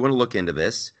 If you want to look into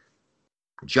this,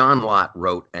 John Lott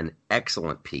wrote an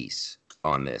excellent piece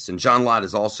on this. And John Lott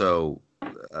is also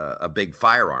a big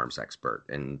firearms expert.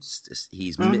 And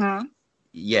he's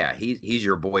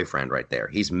your boyfriend right there.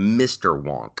 He's Mr.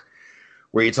 Wonk,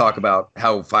 where you talk about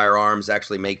how firearms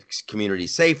actually make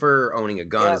communities safer, owning a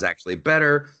gun is actually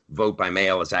better, vote by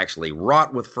mail is actually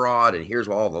wrought with fraud, and here's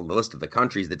all the list of the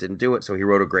countries that didn't do it. So he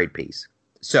wrote a great piece.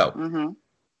 So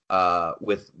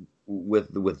with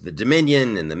the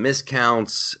Dominion and the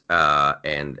miscounts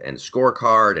and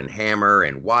scorecard and Hammer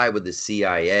and why would the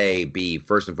CIA be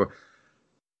first and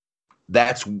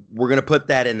foremost, we're going to put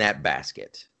that in that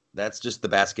basket. That's just the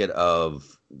basket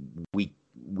of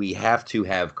we have to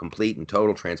have complete and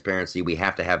total transparency. We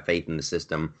have to have faith in the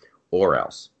system, or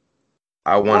else.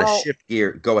 I want to shift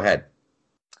gear. Go ahead.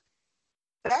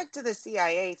 Back to the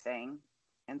CIA thing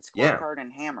and scorecard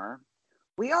and Hammer.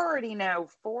 We already know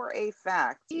for a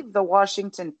fact, the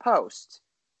Washington Post,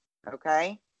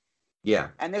 okay? Yeah.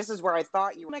 And this is where I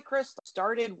thought Crystal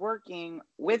started working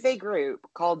with a group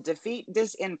called Defeat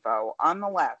Disinfo on the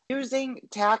left, using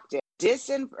tactics,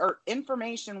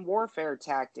 information warfare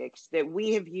tactics that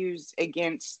we have used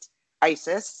against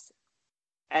ISIS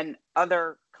and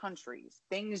other countries.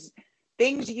 Things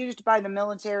used by the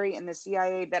military and the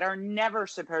CIA that are never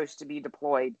supposed to be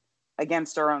deployed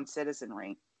against our own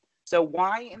citizenry. So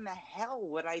why in the hell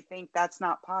would I think that's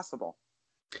not possible?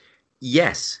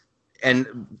 Yes.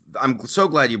 And I'm so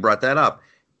glad you brought that up.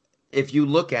 If you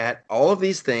look at all of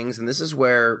these things, and this is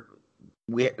where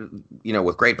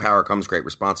with great power comes great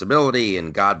responsibility,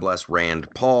 and God bless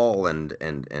Rand Paul and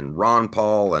Ron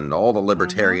Paul and all the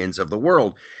libertarians of the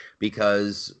world,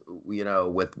 because,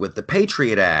 with the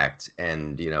Patriot Act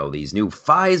and, these new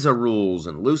FISA rules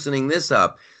and loosening this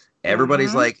up,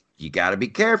 everybody's like, you got to be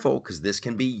careful because this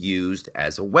can be used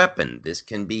as a weapon. This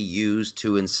can be used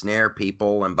to ensnare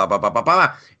people and blah, blah, blah, blah,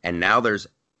 blah. And now there's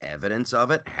evidence of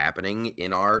it happening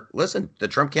in the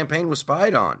Trump campaign was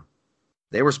spied on.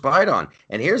 They were spied on.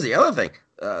 And here's the other thing.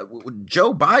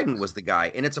 Joe Biden was the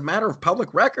guy, and it's a matter of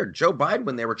public record. Joe Biden,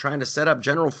 when they were trying to set up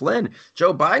General Flynn,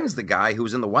 Joe Biden's the guy who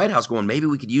was in the White House going, maybe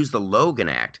we could use the Logan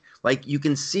Act. Like, you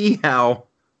can see how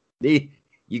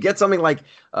you get something like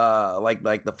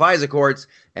the FISA courts,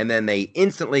 and then they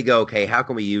instantly go, okay, how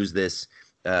can we use this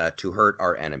to hurt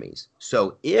our enemies?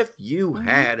 So if you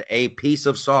had a piece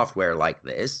of software like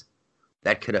this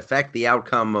that could affect the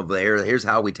outcome of here's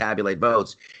how we tabulate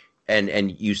votes,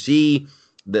 and you see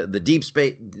the deep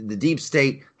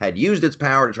state had used its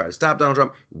power to try to stop Donald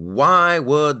Trump, why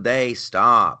would they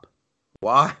stop?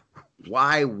 Why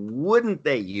wouldn't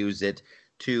they use it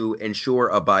to ensure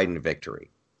a Biden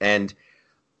victory? And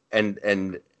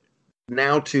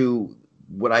now to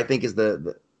what I think is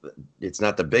it's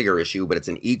not the bigger issue, but it's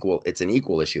an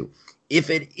equal issue. If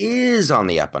it is on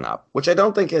the up and up, which I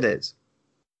don't think it is,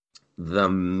 the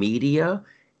media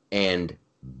and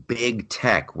big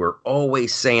tech, we're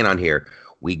always saying on here,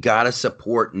 we got to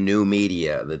support new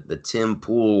media, the Tim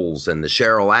Pools and the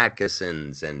Cheryl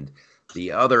Atkinsons and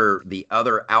the other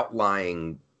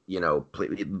outlying, the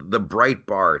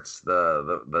Breitbarts,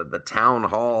 the town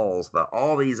halls,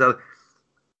 all these other.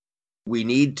 We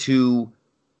need to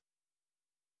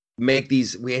make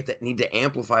these. Need to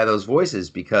amplify those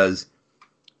voices, because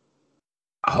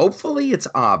hopefully it's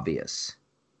obvious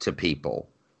to people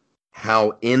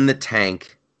how in the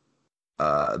tank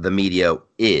the media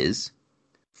is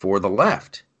for the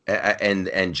left,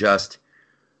 and just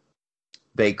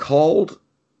they called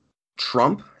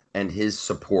Trump and his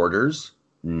supporters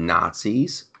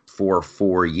Nazis for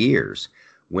 4 years.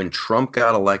 When Trump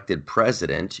got elected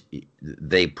president,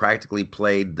 they practically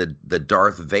played the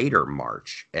Darth Vader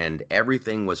march, and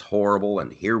everything was horrible,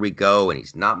 and here we go, and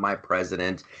he's not my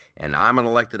president, and I'm an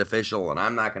elected official, and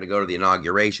I'm not going to go to the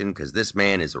inauguration because this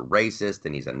man is a racist,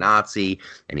 and he's a Nazi,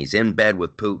 and he's in bed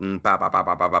with Putin, bah, bah, bah,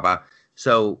 bah, bah, bah, bah.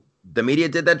 So the media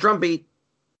did that drumbeat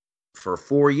for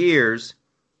 4 years,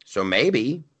 so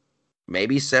maybe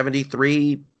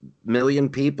 73 million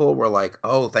people were like,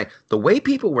 oh, the way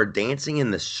people were dancing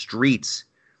in the streets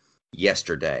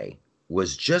yesterday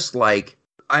was just like,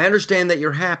 I understand that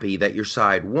you're happy that your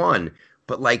side won,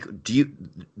 but like,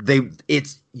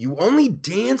 you only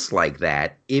dance like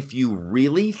that if you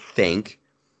really think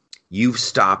you've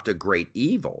stopped a great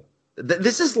evil.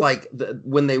 This is like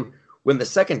when the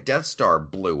second Death Star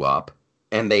blew up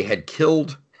and they had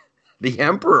killed the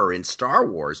Emperor in Star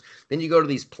Wars. Then you go to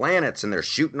these planets and they're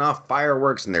shooting off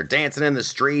fireworks and they're dancing in the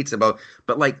streets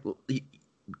but like,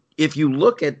 if you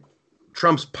look at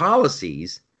Trump's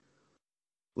policies,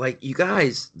 like, you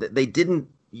guys, they didn't,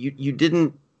 you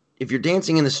didn't, if you're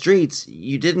dancing in the streets,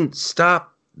 you didn't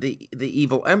stop the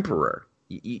evil emperor.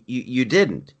 You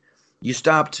didn't. You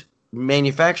stopped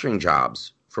manufacturing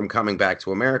jobs from coming back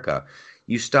to America.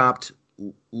 You stopped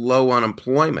low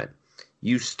unemployment.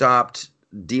 You stopped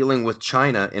dealing with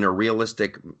China in a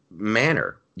realistic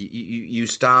manner. You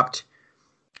stopped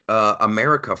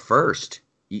America first.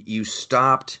 You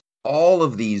stopped all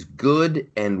of these good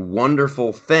and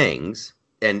wonderful things.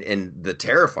 And the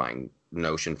terrifying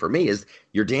notion for me is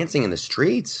you're dancing in the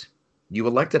streets. You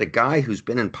elected a guy who's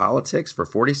been in politics for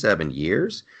 47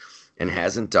 years and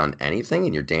hasn't done anything,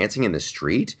 and you're dancing in the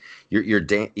street. You're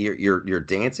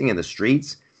dancing in the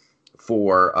streets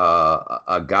for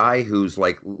a guy who's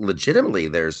like, legitimately,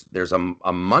 there's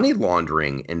a money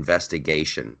laundering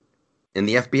investigation in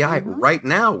the FBI right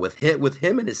now with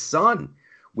him and his son,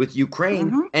 with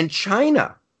Ukraine and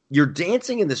China. You're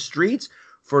dancing in the streets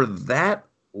for that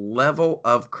level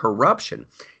of corruption.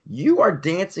 You are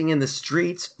dancing in the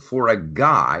streets for a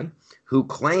guy who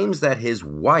claims that his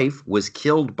wife was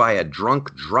killed by a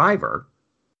drunk driver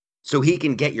so he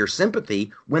can get your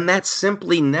sympathy when that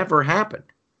simply never happened.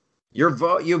 You're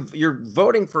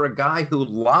voting for a guy who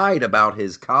lied about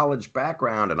his college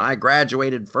background and I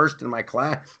graduated first in my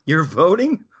class. You're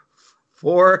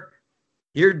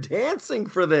dancing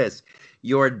for this.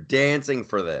 You're dancing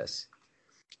for this.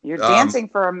 You're dancing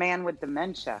for a man with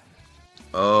dementia.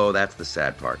 Oh, that's the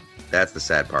sad part.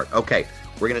 Okay,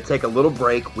 we're going to take a little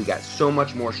break. We got so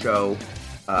much more show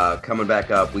coming back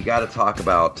up. We got to talk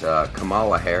about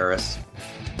Kamala Harris.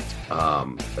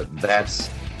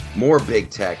 That's more big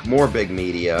tech, more big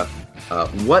media,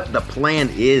 what the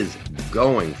plan is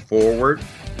going forward.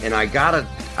 And I'm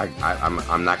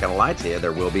not going to lie to you,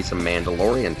 there will be some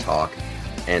Mandalorian talk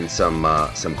and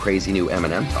some crazy new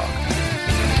Eminem talk.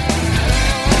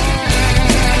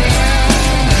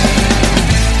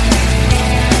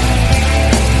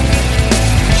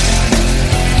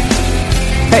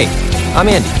 Hey, I'm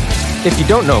Andy. If you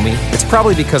don't know me, it's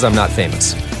probably because I'm not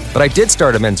famous. But I did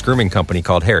start a men's grooming company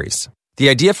called Harry's. The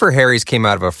idea for Harry's came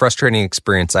out of a frustrating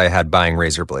experience I had buying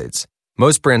razor blades.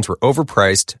 Most brands were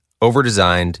overpriced,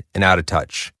 overdesigned, and out of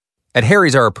touch. At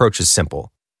Harry's, our approach is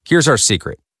simple. Here's our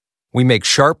secret. We make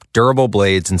sharp, durable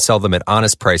blades and sell them at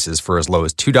honest prices for as low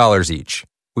as $2 each.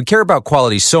 We care about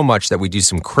quality so much that we do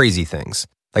some crazy things,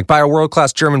 like buy a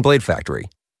world-class German blade factory.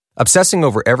 Obsessing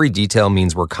over every detail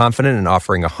means we're confident in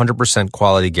offering a 100%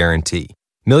 quality guarantee.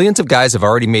 Millions of guys have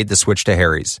already made the switch to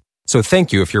Harry's, so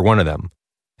thank you if you're one of them.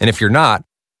 And if you're not,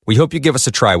 we hope you give us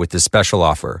a try with this special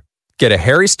offer. Get a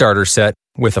Harry starter set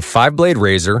with a 5-blade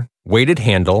razor, weighted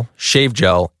handle, shave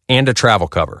gel, and a travel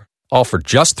cover, all for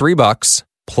just $3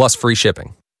 plus free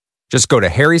shipping. Just go to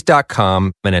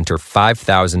harrys.com and enter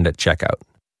 5000 at checkout.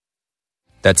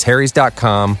 That's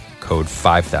harrys.com, code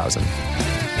 5000.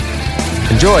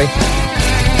 Enjoy!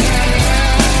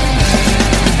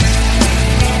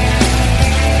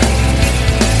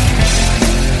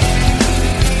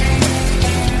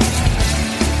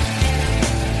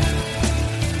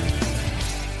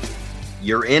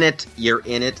 You're in it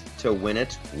to win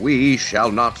it. We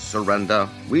shall not surrender.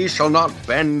 We shall not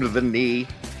bend the knee.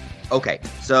 Okay,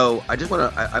 so I just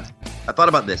want to, I thought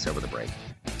about this over the break.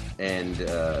 And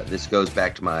this goes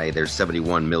back to there's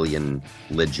 71 million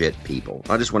legit people.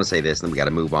 I just want to say this, and then we got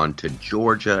to move on to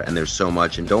Georgia, and there's so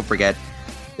much. And don't forget,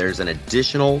 there's an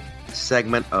additional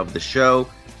segment of the show.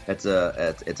 It's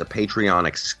a Patreon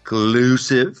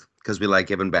exclusive, because we like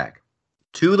giving back.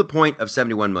 To the point of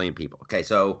 71 million people. Okay,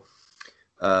 so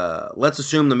let's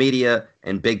assume the media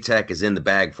and big tech is in the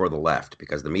bag for the left,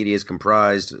 because the media is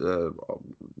comprised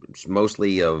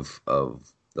mostly of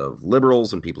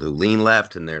liberals and people who lean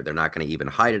left, and they're not going to even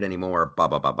hide it anymore. Blah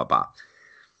blah blah blah blah.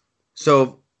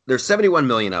 So there's 71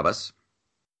 million of us,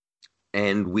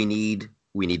 and we need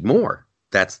more.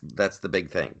 That's the big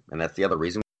thing, and that's the other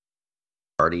reason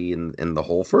party in the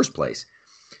whole first place.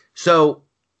 So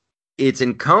it's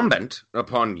incumbent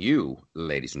upon you,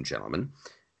 ladies and gentlemen,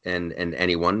 and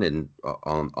anyone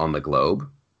on the globe,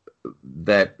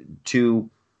 that you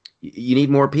need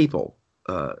more people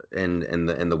and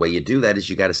the way you do that is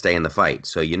you got to stay in the fight.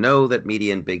 So you know that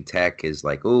media and big tech is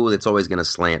like, oh, it's always going to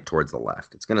slant towards the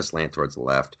left. It's going to slant towards the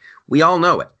left. We all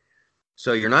know it.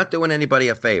 So you're not doing anybody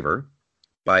a favor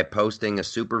by posting a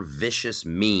super vicious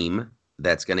meme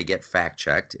that's going to get fact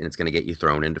checked and it's going to get you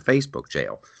thrown into Facebook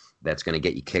jail. That's going to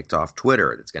get you kicked off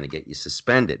Twitter. That's going to get you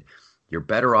suspended. You're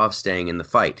better off staying in the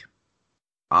fight.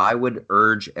 I would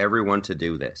urge everyone to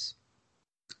do this.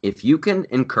 If you can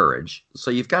encourage, so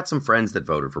you've got some friends that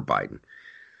voted for Biden,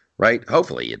 right?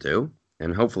 Hopefully you do.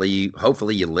 And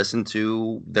hopefully you listen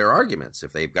to their arguments.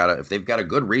 If they've got a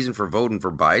good reason for voting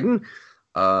for Biden,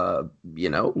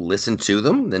 listen to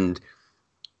them,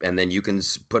 and then you can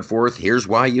put forth, here's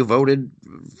why you voted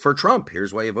for Trump.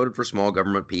 Here's why you voted for small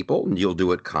government people, and you'll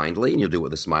do it kindly, and you'll do it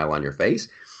with a smile on your face.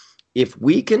 If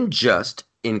we can just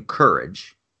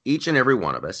encourage, each and every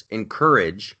one of us,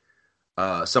 encourage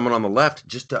someone on the left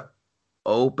just to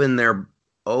open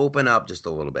up just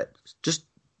a little bit. Just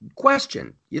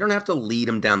question. You don't have to lead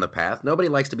them down the path. Nobody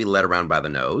likes to be led around by the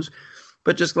nose,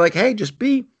 but just like, hey, just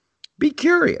be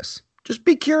curious. Just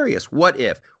be curious. What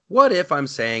if I'm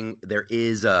saying there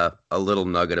is a little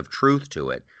nugget of truth to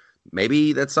it?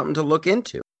 Maybe that's something to look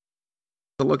into.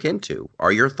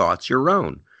 Are your thoughts your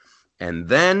own? And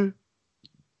then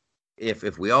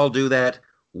if we all do that,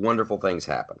 wonderful things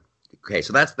happen. Okay,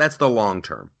 so that's the long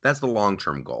term. That's the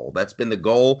long-term goal. That's been the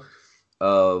goal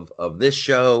of this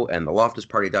show and the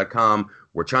LoftusParty.com.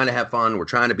 We're trying to have fun. We're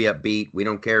trying to be upbeat. We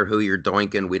don't care who you're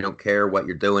doinking. We don't care what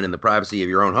you're doing in the privacy of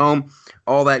your own home.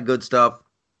 All that good stuff.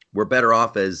 We're better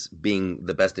off as being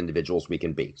the best individuals we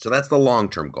can be. So that's the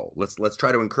long-term goal. Let's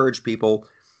try to encourage people.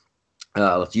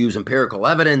 Let's use empirical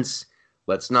evidence.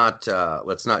 Let's not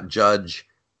judge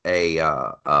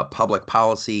a public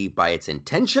policy by its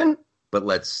intention, but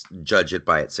let's judge it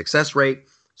by its success rate.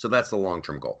 So that's the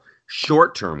long-term goal.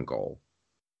 Short-term goal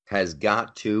has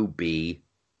got to be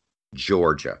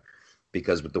Georgia,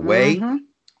 because with the way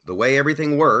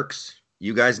everything works,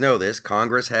 you guys know this,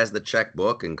 Congress has the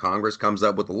checkbook and Congress comes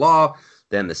up with the law.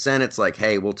 Then the Senate's like,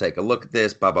 hey, we'll take a look at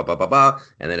this, blah, blah, blah, blah, blah.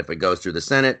 And then if it goes through the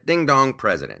Senate, ding dong,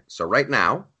 president. So right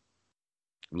now,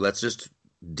 let's just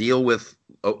deal with,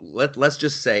 let's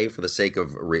just say for the sake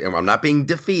of, I'm not being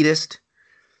defeatist,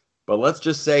 but let's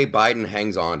just say Biden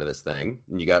hangs on to this thing.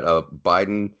 And you got a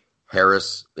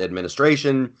Biden-Harris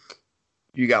administration.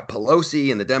 You got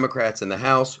Pelosi and the Democrats in the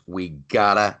House. We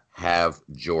gotta have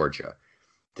Georgia.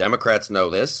 Democrats know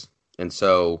this, and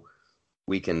so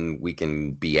we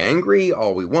can be angry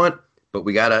all we want, but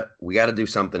we gotta do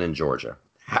something in Georgia.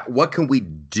 What can we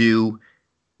do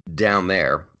down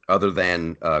there other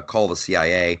than call the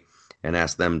CIA and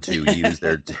ask them to use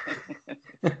their?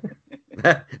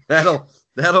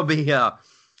 that'll be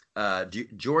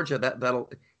Georgia.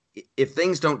 That'll if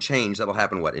things don't change, that'll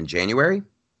happen. What, in January?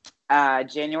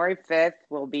 January 5th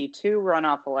will be 2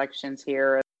 runoff elections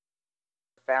here.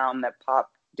 Found that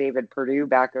popped David Perdue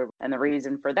back over. And the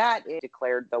reason for that is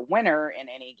declared the winner in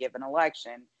any given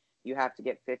election. You have to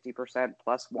get 50%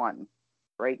 plus 1.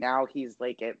 Right now, he's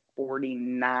like at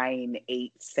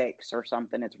 49.86 or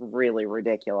something. It's really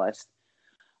ridiculous.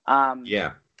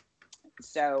 Yeah.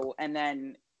 So, and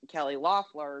then Kelly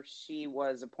Loeffler, she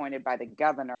was appointed by the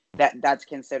governor. That's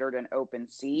considered an open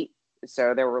seat.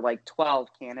 So there were like 12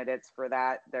 candidates for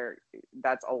that.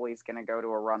 That's always going to go to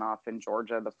a runoff in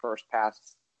Georgia. The first pass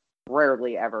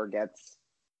rarely ever gets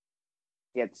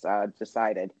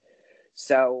decided.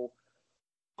 So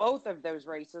both of those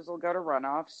races will go to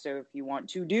runoffs. So if you want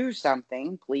to do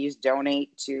something, please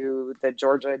donate to the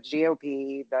Georgia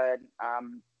GOP, the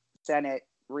Senate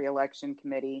re-election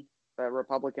committee, the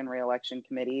Republican re-election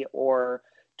committee, or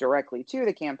directly to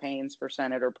the campaigns for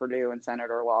Senator Perdue and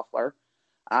Senator Loeffler.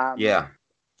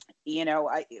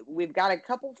 We've got a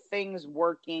couple things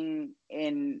working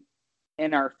in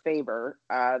our favor.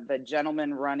 The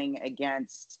gentleman running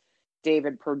against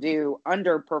David Perdue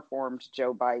underperformed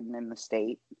Joe Biden in the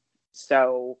state.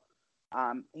 So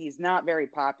he's not very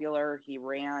popular. He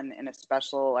ran in a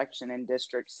special election in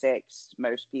District 6.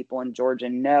 Most people in Georgia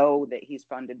know that he's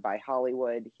funded by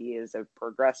Hollywood. He is a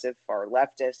progressive far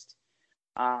leftist.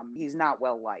 He's not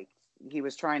well liked. He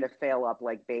was trying to fail up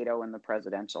like Beto in the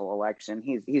presidential election.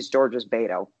 He's Georgia's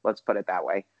Beto. Let's put it that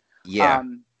way. Yeah.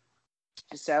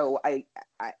 So I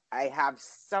have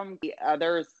some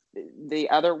others. The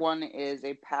other one is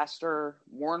a Pastor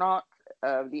Warnock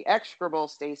of the execrable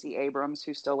Stacey Abrams,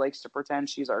 who still likes to pretend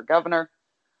she's our governor.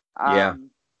 The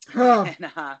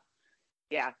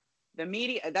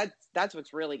media, that's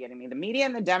what's really getting me. The media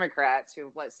and the Democrats who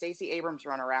have let Stacey Abrams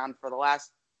run around for the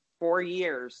last 4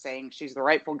 years saying she's the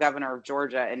rightful governor of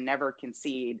Georgia and never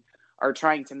concede are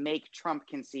trying to make Trump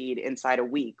concede inside a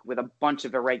week with a bunch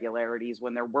of irregularities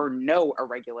when there were no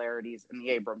irregularities in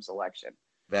the Abrams election.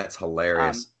 That's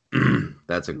hilarious.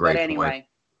 That's a great But anyway, point.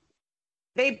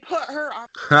 they put her on.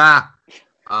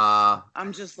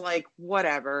 I'm just like,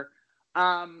 whatever.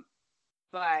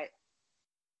 But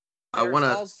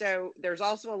there's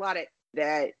also a lot of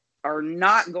that are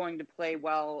not going to play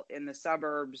well in the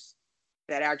suburbs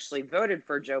that actually voted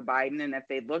for Joe Biden. And if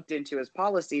they looked into his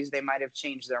policies, they might have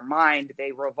changed their mind.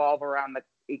 They revolve around the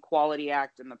Equality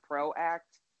Act and the PRO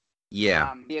Act.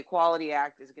 Yeah. The Equality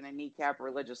Act is going to kneecap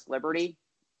religious liberty,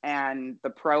 and the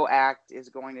PRO Act is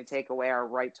going to take away our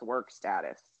right to work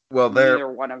status. Well, neither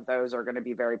one of those are going to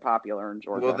be very popular in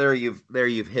Georgia. Well, there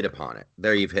you've hit upon it.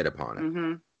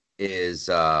 Mm-hmm.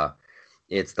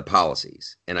 It's the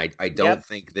policies, and I don't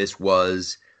think this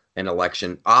was an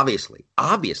election. Obviously,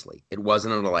 it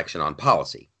wasn't an election on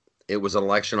policy. It was an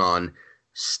election on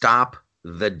stop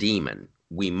the demon.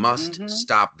 We must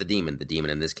stop the demon. The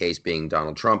demon in this case being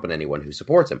Donald Trump and anyone who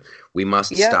supports him. We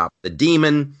must stop the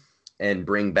demon and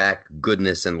bring back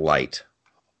goodness and light.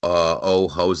 Oh,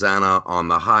 Hosanna on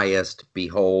the highest.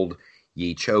 Behold,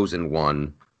 ye chosen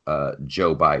one,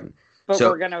 Joe Biden. But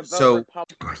we're going to vote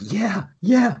Republican.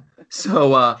 Yeah.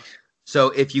 So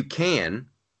if you can,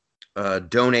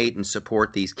 donate and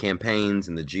support these campaigns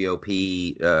and the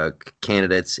GOP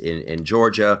candidates in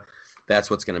Georgia, that's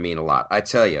what's going to mean a lot. I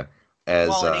tell you, as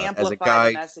a guy,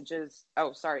 the messages.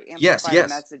 Oh, sorry. Amplify the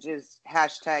messages.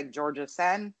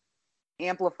 #GeorgiaSend.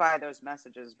 Amplify those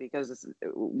messages, because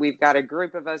we've got a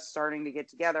group of us starting to get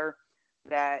together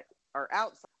that are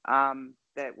outside,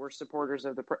 that we're supporters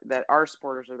of that are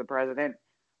supporters of the president,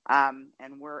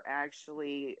 and we're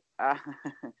actually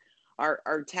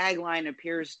our tagline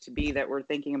appears to be that we're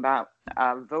thinking about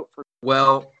vote for.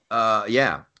 Well,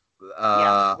 yeah.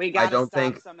 We got to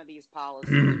stop some of these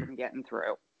policies from getting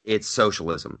through. It's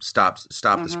socialism. Stop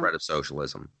the spread of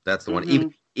socialism. That's the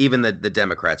one. Even the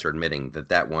Democrats are admitting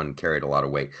that one carried a lot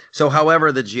of weight. So,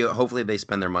 however, hopefully they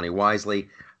spend their money wisely.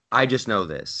 I just know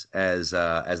this as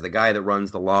the guy that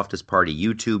runs the Loftus Party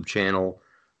YouTube channel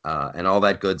and all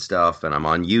that good stuff, and I'm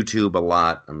on YouTube a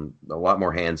lot. I'm a lot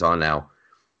more hands-on now.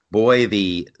 Boy,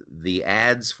 the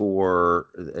ads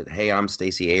for, hey, I'm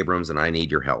Stacey Abrams and I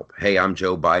need your help. Hey, I'm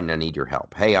Joe Biden, I need your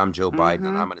help. Hey, I'm Joe Biden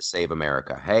and I'm going to save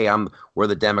America. Hey, we're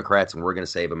the Democrats and we're going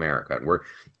to save America. And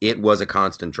it was a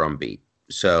constant drumbeat.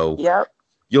 So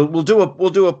we'll do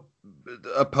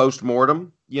a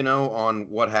post-mortem, on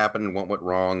what happened and what went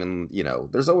wrong, and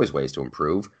there's always ways to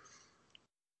improve.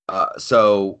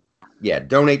 So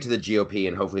donate to the GOP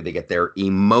and hopefully they get their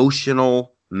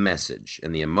emotional message,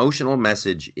 and the emotional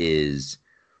message is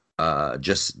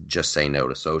just say no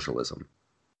to socialism.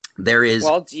 There is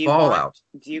fallout.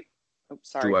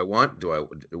 What do I want?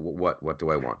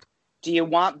 Do you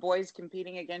want boys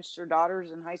competing against your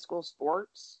daughters in high school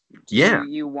sports? Do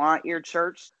you want your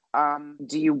church?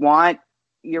 Do you want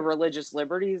your religious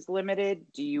liberties limited?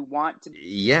 Do you want to?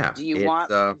 Yeah. Do you want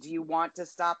to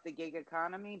stop the gig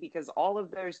economy? Because all of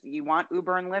those. Do you want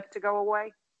Uber and Lyft to go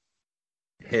away?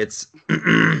 It's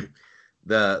I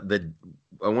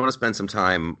want to spend some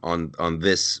time on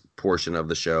this portion of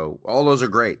the show. All those are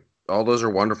great. All those are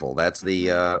wonderful. That's the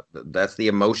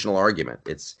emotional argument.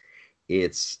 It's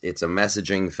a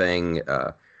messaging thing.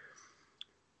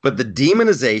 But the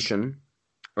demonization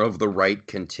of the right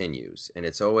continues, and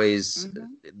it's always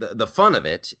the fun of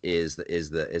it is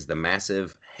the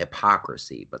massive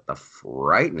hypocrisy. But the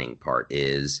frightening part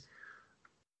is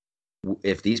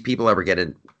if these people ever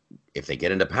if they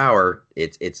get into power,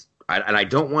 I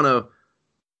don't want to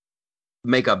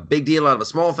make a big deal out of a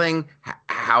small thing.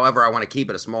 However, I want to keep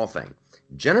it a small thing.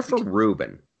 Jennifer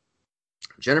Rubin,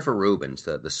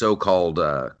 the so-called,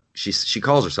 she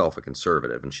calls herself a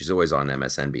conservative, and she's always on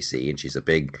MSNBC, and she's a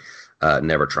big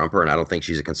never Trumper, and I don't think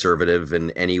she's a conservative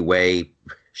in any way,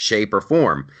 shape, or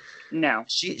form. No.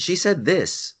 She said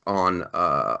this on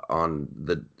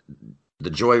the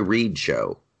Joy Reid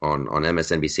show on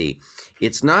MSNBC.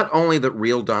 It's not only that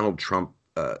real Donald Trump,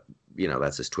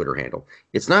 that's his Twitter handle.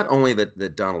 It's not only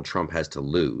that Donald Trump has to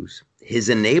lose, his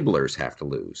enablers have to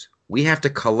lose. We have to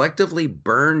collectively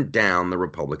burn down the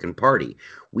Republican Party.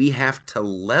 We have to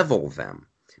level them,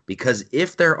 because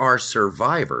if there are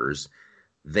survivors,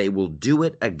 they will do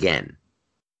it again.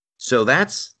 So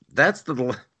that's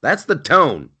the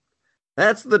tone.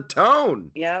 That's the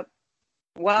tone. Yep.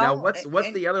 Well, now what's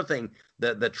the other thing?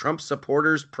 The Trump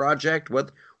Supporters Project.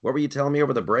 What were you telling me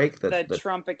over the break? The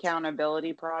Trump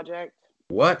Accountability Project.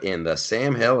 What in the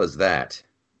Sam Hill is that?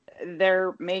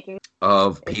 They're making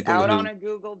of people out on a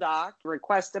Google Doc.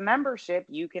 Request a membership.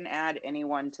 You can add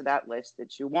anyone to that list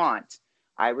that you want.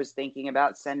 I was thinking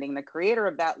about sending the creator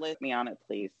of that list me on it,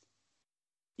 please.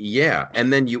 Yeah,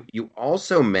 and then you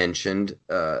also mentioned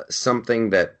something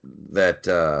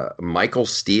that Michael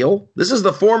Steele. This is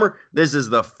the former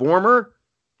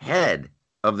head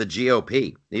of the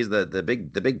GOP. He's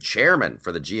the big chairman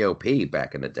for the GOP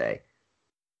back in the day.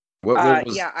 What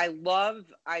was? Yeah, I love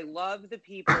the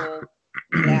people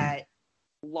that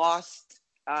lost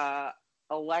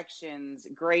elections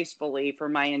gracefully for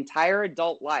my entire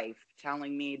adult life,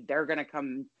 telling me they're going to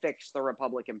come fix the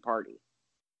Republican Party.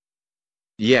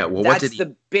 Yeah, well, that's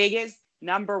the biggest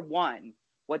number one.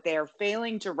 What they are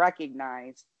failing to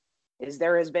recognize is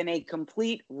there has been a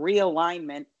complete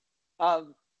realignment of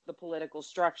the political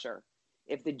structure.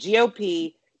 If the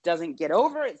GOP doesn't get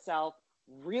over itself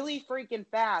really freaking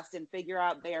fast and figure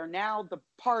out they are now the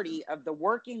party of the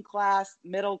working class,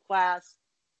 middle class,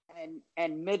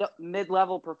 and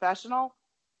mid-level professional,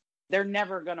 they're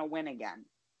never going to win again.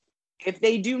 If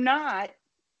they do not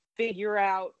figure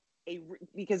out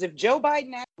because if Joe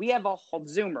Biden, we have a whole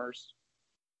Zoomers,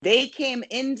 they came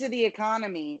into the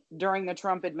economy during the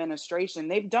Trump administration.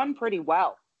 They've done pretty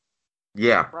well.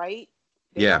 Yeah. Right?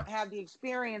 They don't have the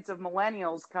experience of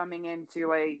millennials coming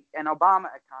into an Obama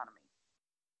economy.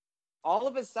 All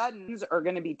of a sudden are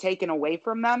going to be taken away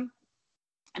from them.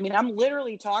 I mean, I'm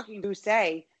literally talking to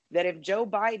say that if Joe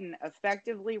Biden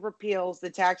effectively repeals the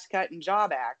Tax Cut and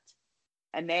Job Act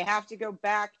and they have to go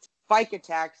back to FICA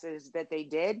taxes that they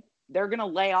did, they're going to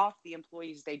lay off the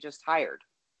employees they just hired.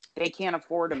 They can't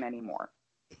afford them anymore.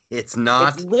 It's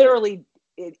not. It's literally,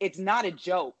 it's not a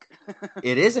joke.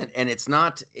 It isn't. And it's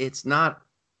not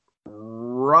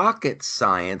rocket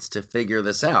science to figure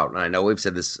this out. And I know we've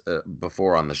said this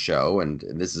before on the show, and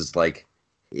this is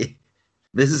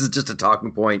just a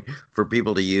talking point for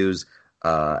people to use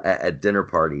at dinner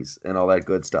parties and all that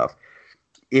good stuff.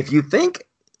 If you think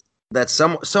that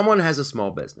someone has a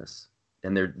small business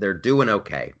and they're doing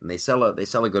okay, and they sell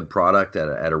a good product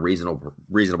at a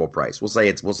reasonable price. We'll say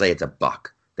it's $1.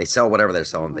 They sell whatever they're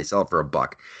selling. They sell it for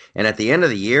 $1, and at the end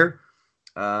of the year,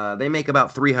 they make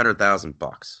about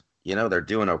 $300,000. They're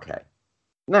doing okay.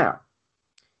 Now,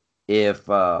 if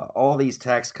all these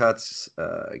tax cuts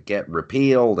get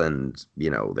repealed, and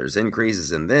there's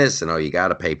increases in this, and you got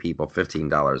to pay people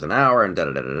 $15 an hour, and da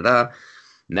da da da da.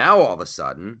 Now all of a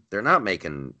sudden, they're not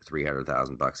making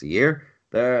 $300,000 a year.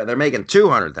 They're making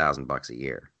 $200,000 a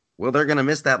year. Well, they're going to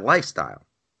miss that lifestyle.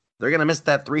 They're going to miss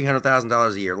that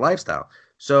 $300,000 a year lifestyle.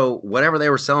 So whatever they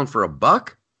were selling for $1,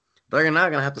 they're not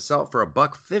going to have to sell it for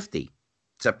 $1.50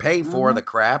 to pay for the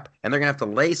crap, and they're going to have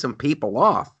to lay some people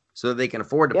off so that they can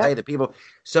afford to pay the people.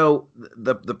 So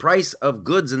the price of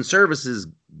goods and services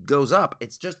goes up.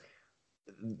 It's just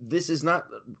this is not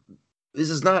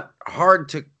hard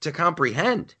to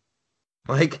comprehend.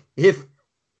 Like if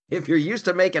you're used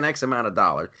to making X amount of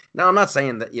dollars. Now, I'm not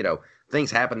saying that,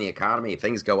 things happen in the economy,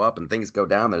 things go up and things go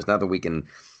down. There's nothing we can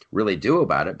really do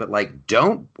about it. But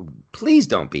please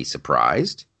don't be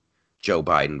surprised, Joe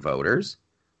Biden voters.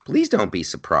 Please don't be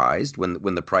surprised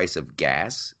when the price of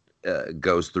gas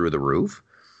goes through the roof.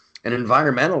 And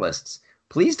environmentalists,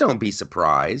 please don't be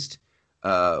surprised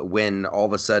when all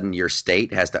of a sudden your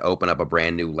state has to open up a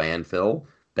brand new landfill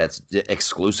that's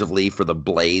exclusively for the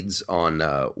blades on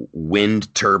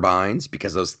wind turbines,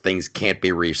 because those things can't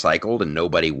be recycled and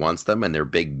nobody wants them, and they're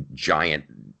big giant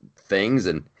things.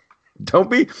 And don't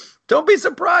be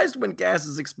surprised when gas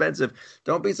is expensive.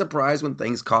 Don't be surprised when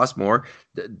things cost more.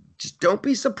 Just don't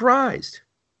be surprised.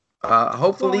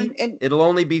 Hopefully it'll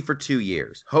only be for 2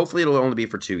 years.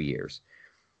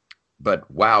 But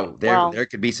wow, there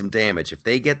could be some damage if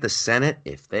they get the Senate.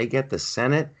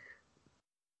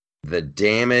 The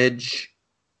damage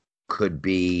could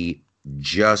be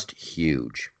just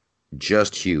huge.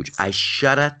 I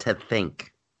shudder to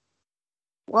think.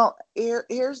 Well,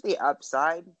 here's the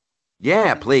upside.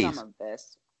 Yeah, please. Some of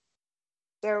this.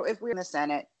 So if we're in the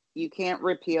Senate, you can't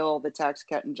repeal the Tax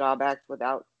Cut and Job Act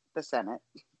without the Senate.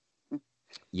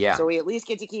 Yeah. So we at least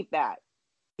get to keep that.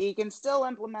 He can still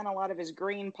implement a lot of his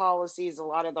green policies, a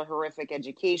lot of the horrific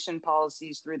education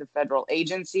policies through the federal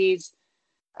agencies,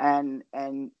 and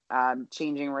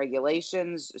changing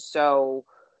regulations. So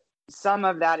some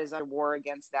of that is a war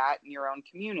against that in your own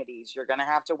communities. You're going to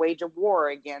have to wage a war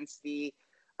against the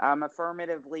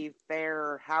affirmatively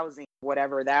fair housing,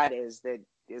 whatever that is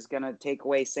going to take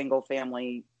away single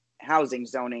family housing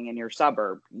zoning in your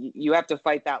suburb. You have to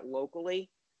fight that locally.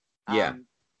 Yeah.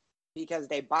 Because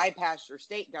they bypass your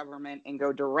state government and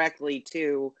go directly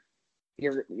to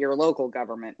your local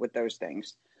government with those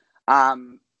things.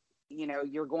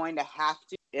 You're going to have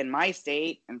to, in my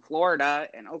state, in Florida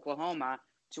and Oklahoma,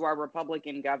 to our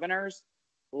Republican governors,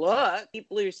 look, deep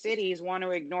blue cities want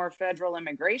to ignore federal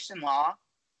immigration law,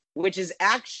 which is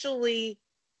actually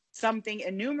something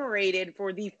enumerated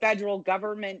for the federal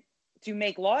government to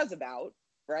make laws about,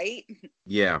 right?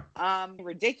 Yeah.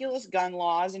 Ridiculous gun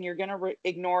laws, and you're going to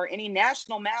ignore any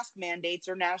national mask mandates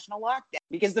or national lockdown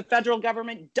because the federal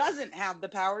government doesn't have the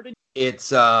power to.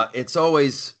 It's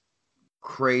always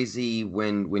crazy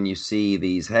when you see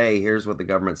these, hey, here's what the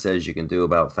government says you can do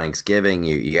about Thanksgiving.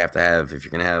 You have to have, if you're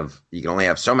gonna have, you can only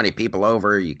have so many people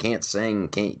over, you can't sing,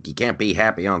 you can't be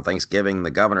happy on Thanksgiving,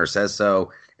 the governor says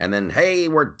so. And then, hey,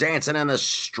 we're dancing in the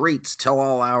streets till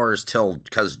all hours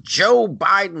because Joe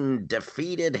Biden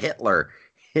defeated Hitler.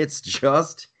 It's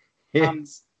just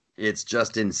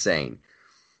insane.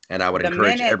 And I would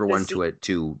encourage everyone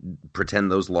to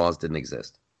pretend those laws didn't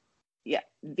exist. Yeah,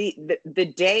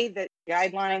 the day that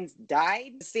guidelines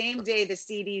died, the same day the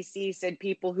CDC said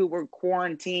people who were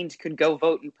quarantined could go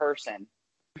vote in person.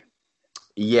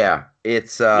 Yeah,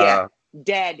 it's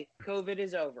dead. COVID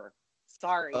is over.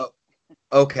 Sorry.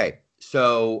 Okay,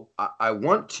 so I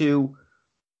want to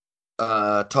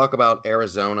talk about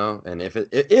Arizona, and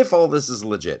if all this is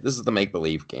legit, this is the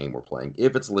make-believe game we're playing.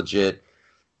 If it's legit,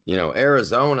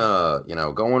 Arizona,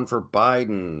 going for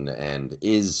Biden, and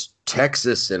is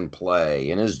Texas in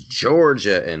play, and is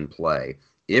Georgia in play?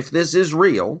 If this is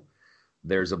real,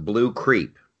 there's a blue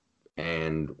creep,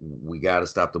 and we got to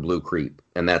stop the blue creep.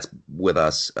 And that's with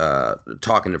us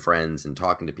talking to friends and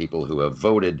talking to people who have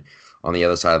voted on the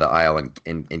other side of the aisle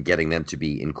and getting them to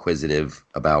be inquisitive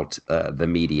about the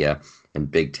media and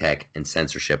big tech and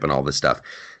censorship and all this stuff.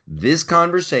 This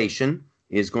conversation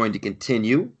is going to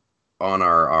continue on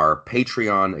our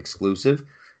Patreon exclusive.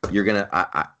 You're gonna.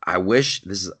 I wish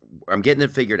this is. I'm getting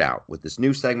it figured out with this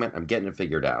new segment. I'm getting it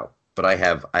figured out. But I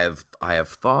have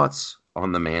thoughts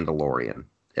on the Mandalorian,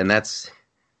 and that's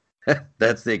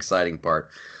the exciting part.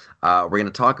 We're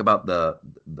gonna talk about the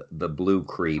blue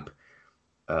creep.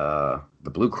 The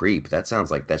blue creep. That sounds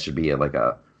like that should be like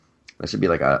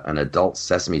an adult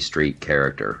Sesame Street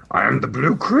character. I am the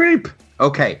blue creep.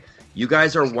 Okay, you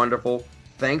guys are wonderful.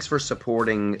 Thanks for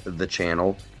supporting the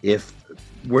channel. It's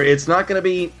not going to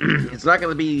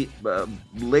be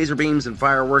laser beams and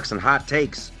fireworks and hot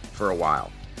takes for a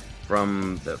while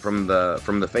from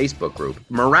the Facebook group.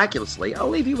 Miraculously, I'll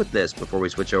leave you with this before we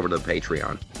switch over to the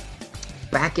Patreon.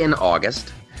 Back in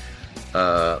August,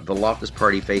 the Loftus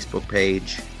Party Facebook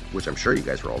page, which I'm sure you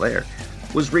guys were all there,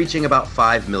 was reaching about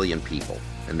 5 million people.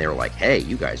 And they were like, hey,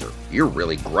 you're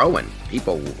really growing.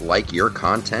 People like your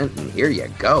content, and here you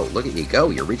go. Look at you go.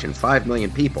 You're reaching 5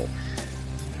 million people.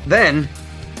 Then,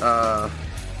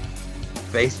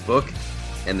 Facebook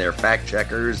and their fact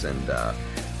checkers and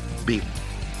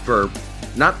for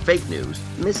not fake news,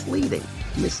 misleading.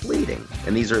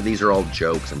 And these are all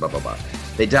jokes and blah, blah, blah.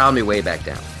 They dialed me way back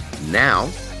down. Now,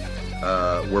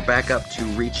 we're back up to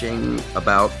reaching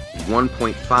about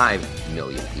 1.5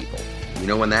 million people. You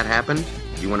know when that happened?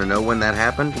 You want to know when that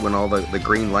happened? When all the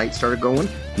green lights started going?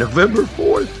 November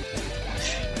 4th.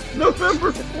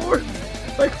 November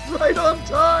 4th. Like, right on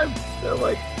time. They're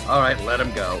like, all right, let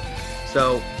them go.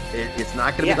 So it's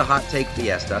not going to be the hot take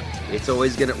fiesta. We're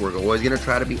always going to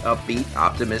try to be upbeat,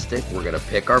 optimistic. We're going to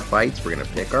pick our fights. We're going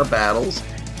to pick our battles.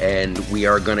 And we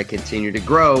are going to continue to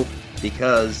grow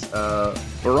because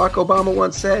Barack Obama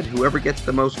once said, whoever gets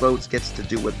the most votes gets to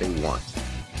do what they want.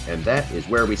 And that is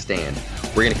where we stand.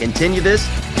 We're going to continue this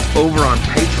over on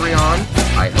Patreon.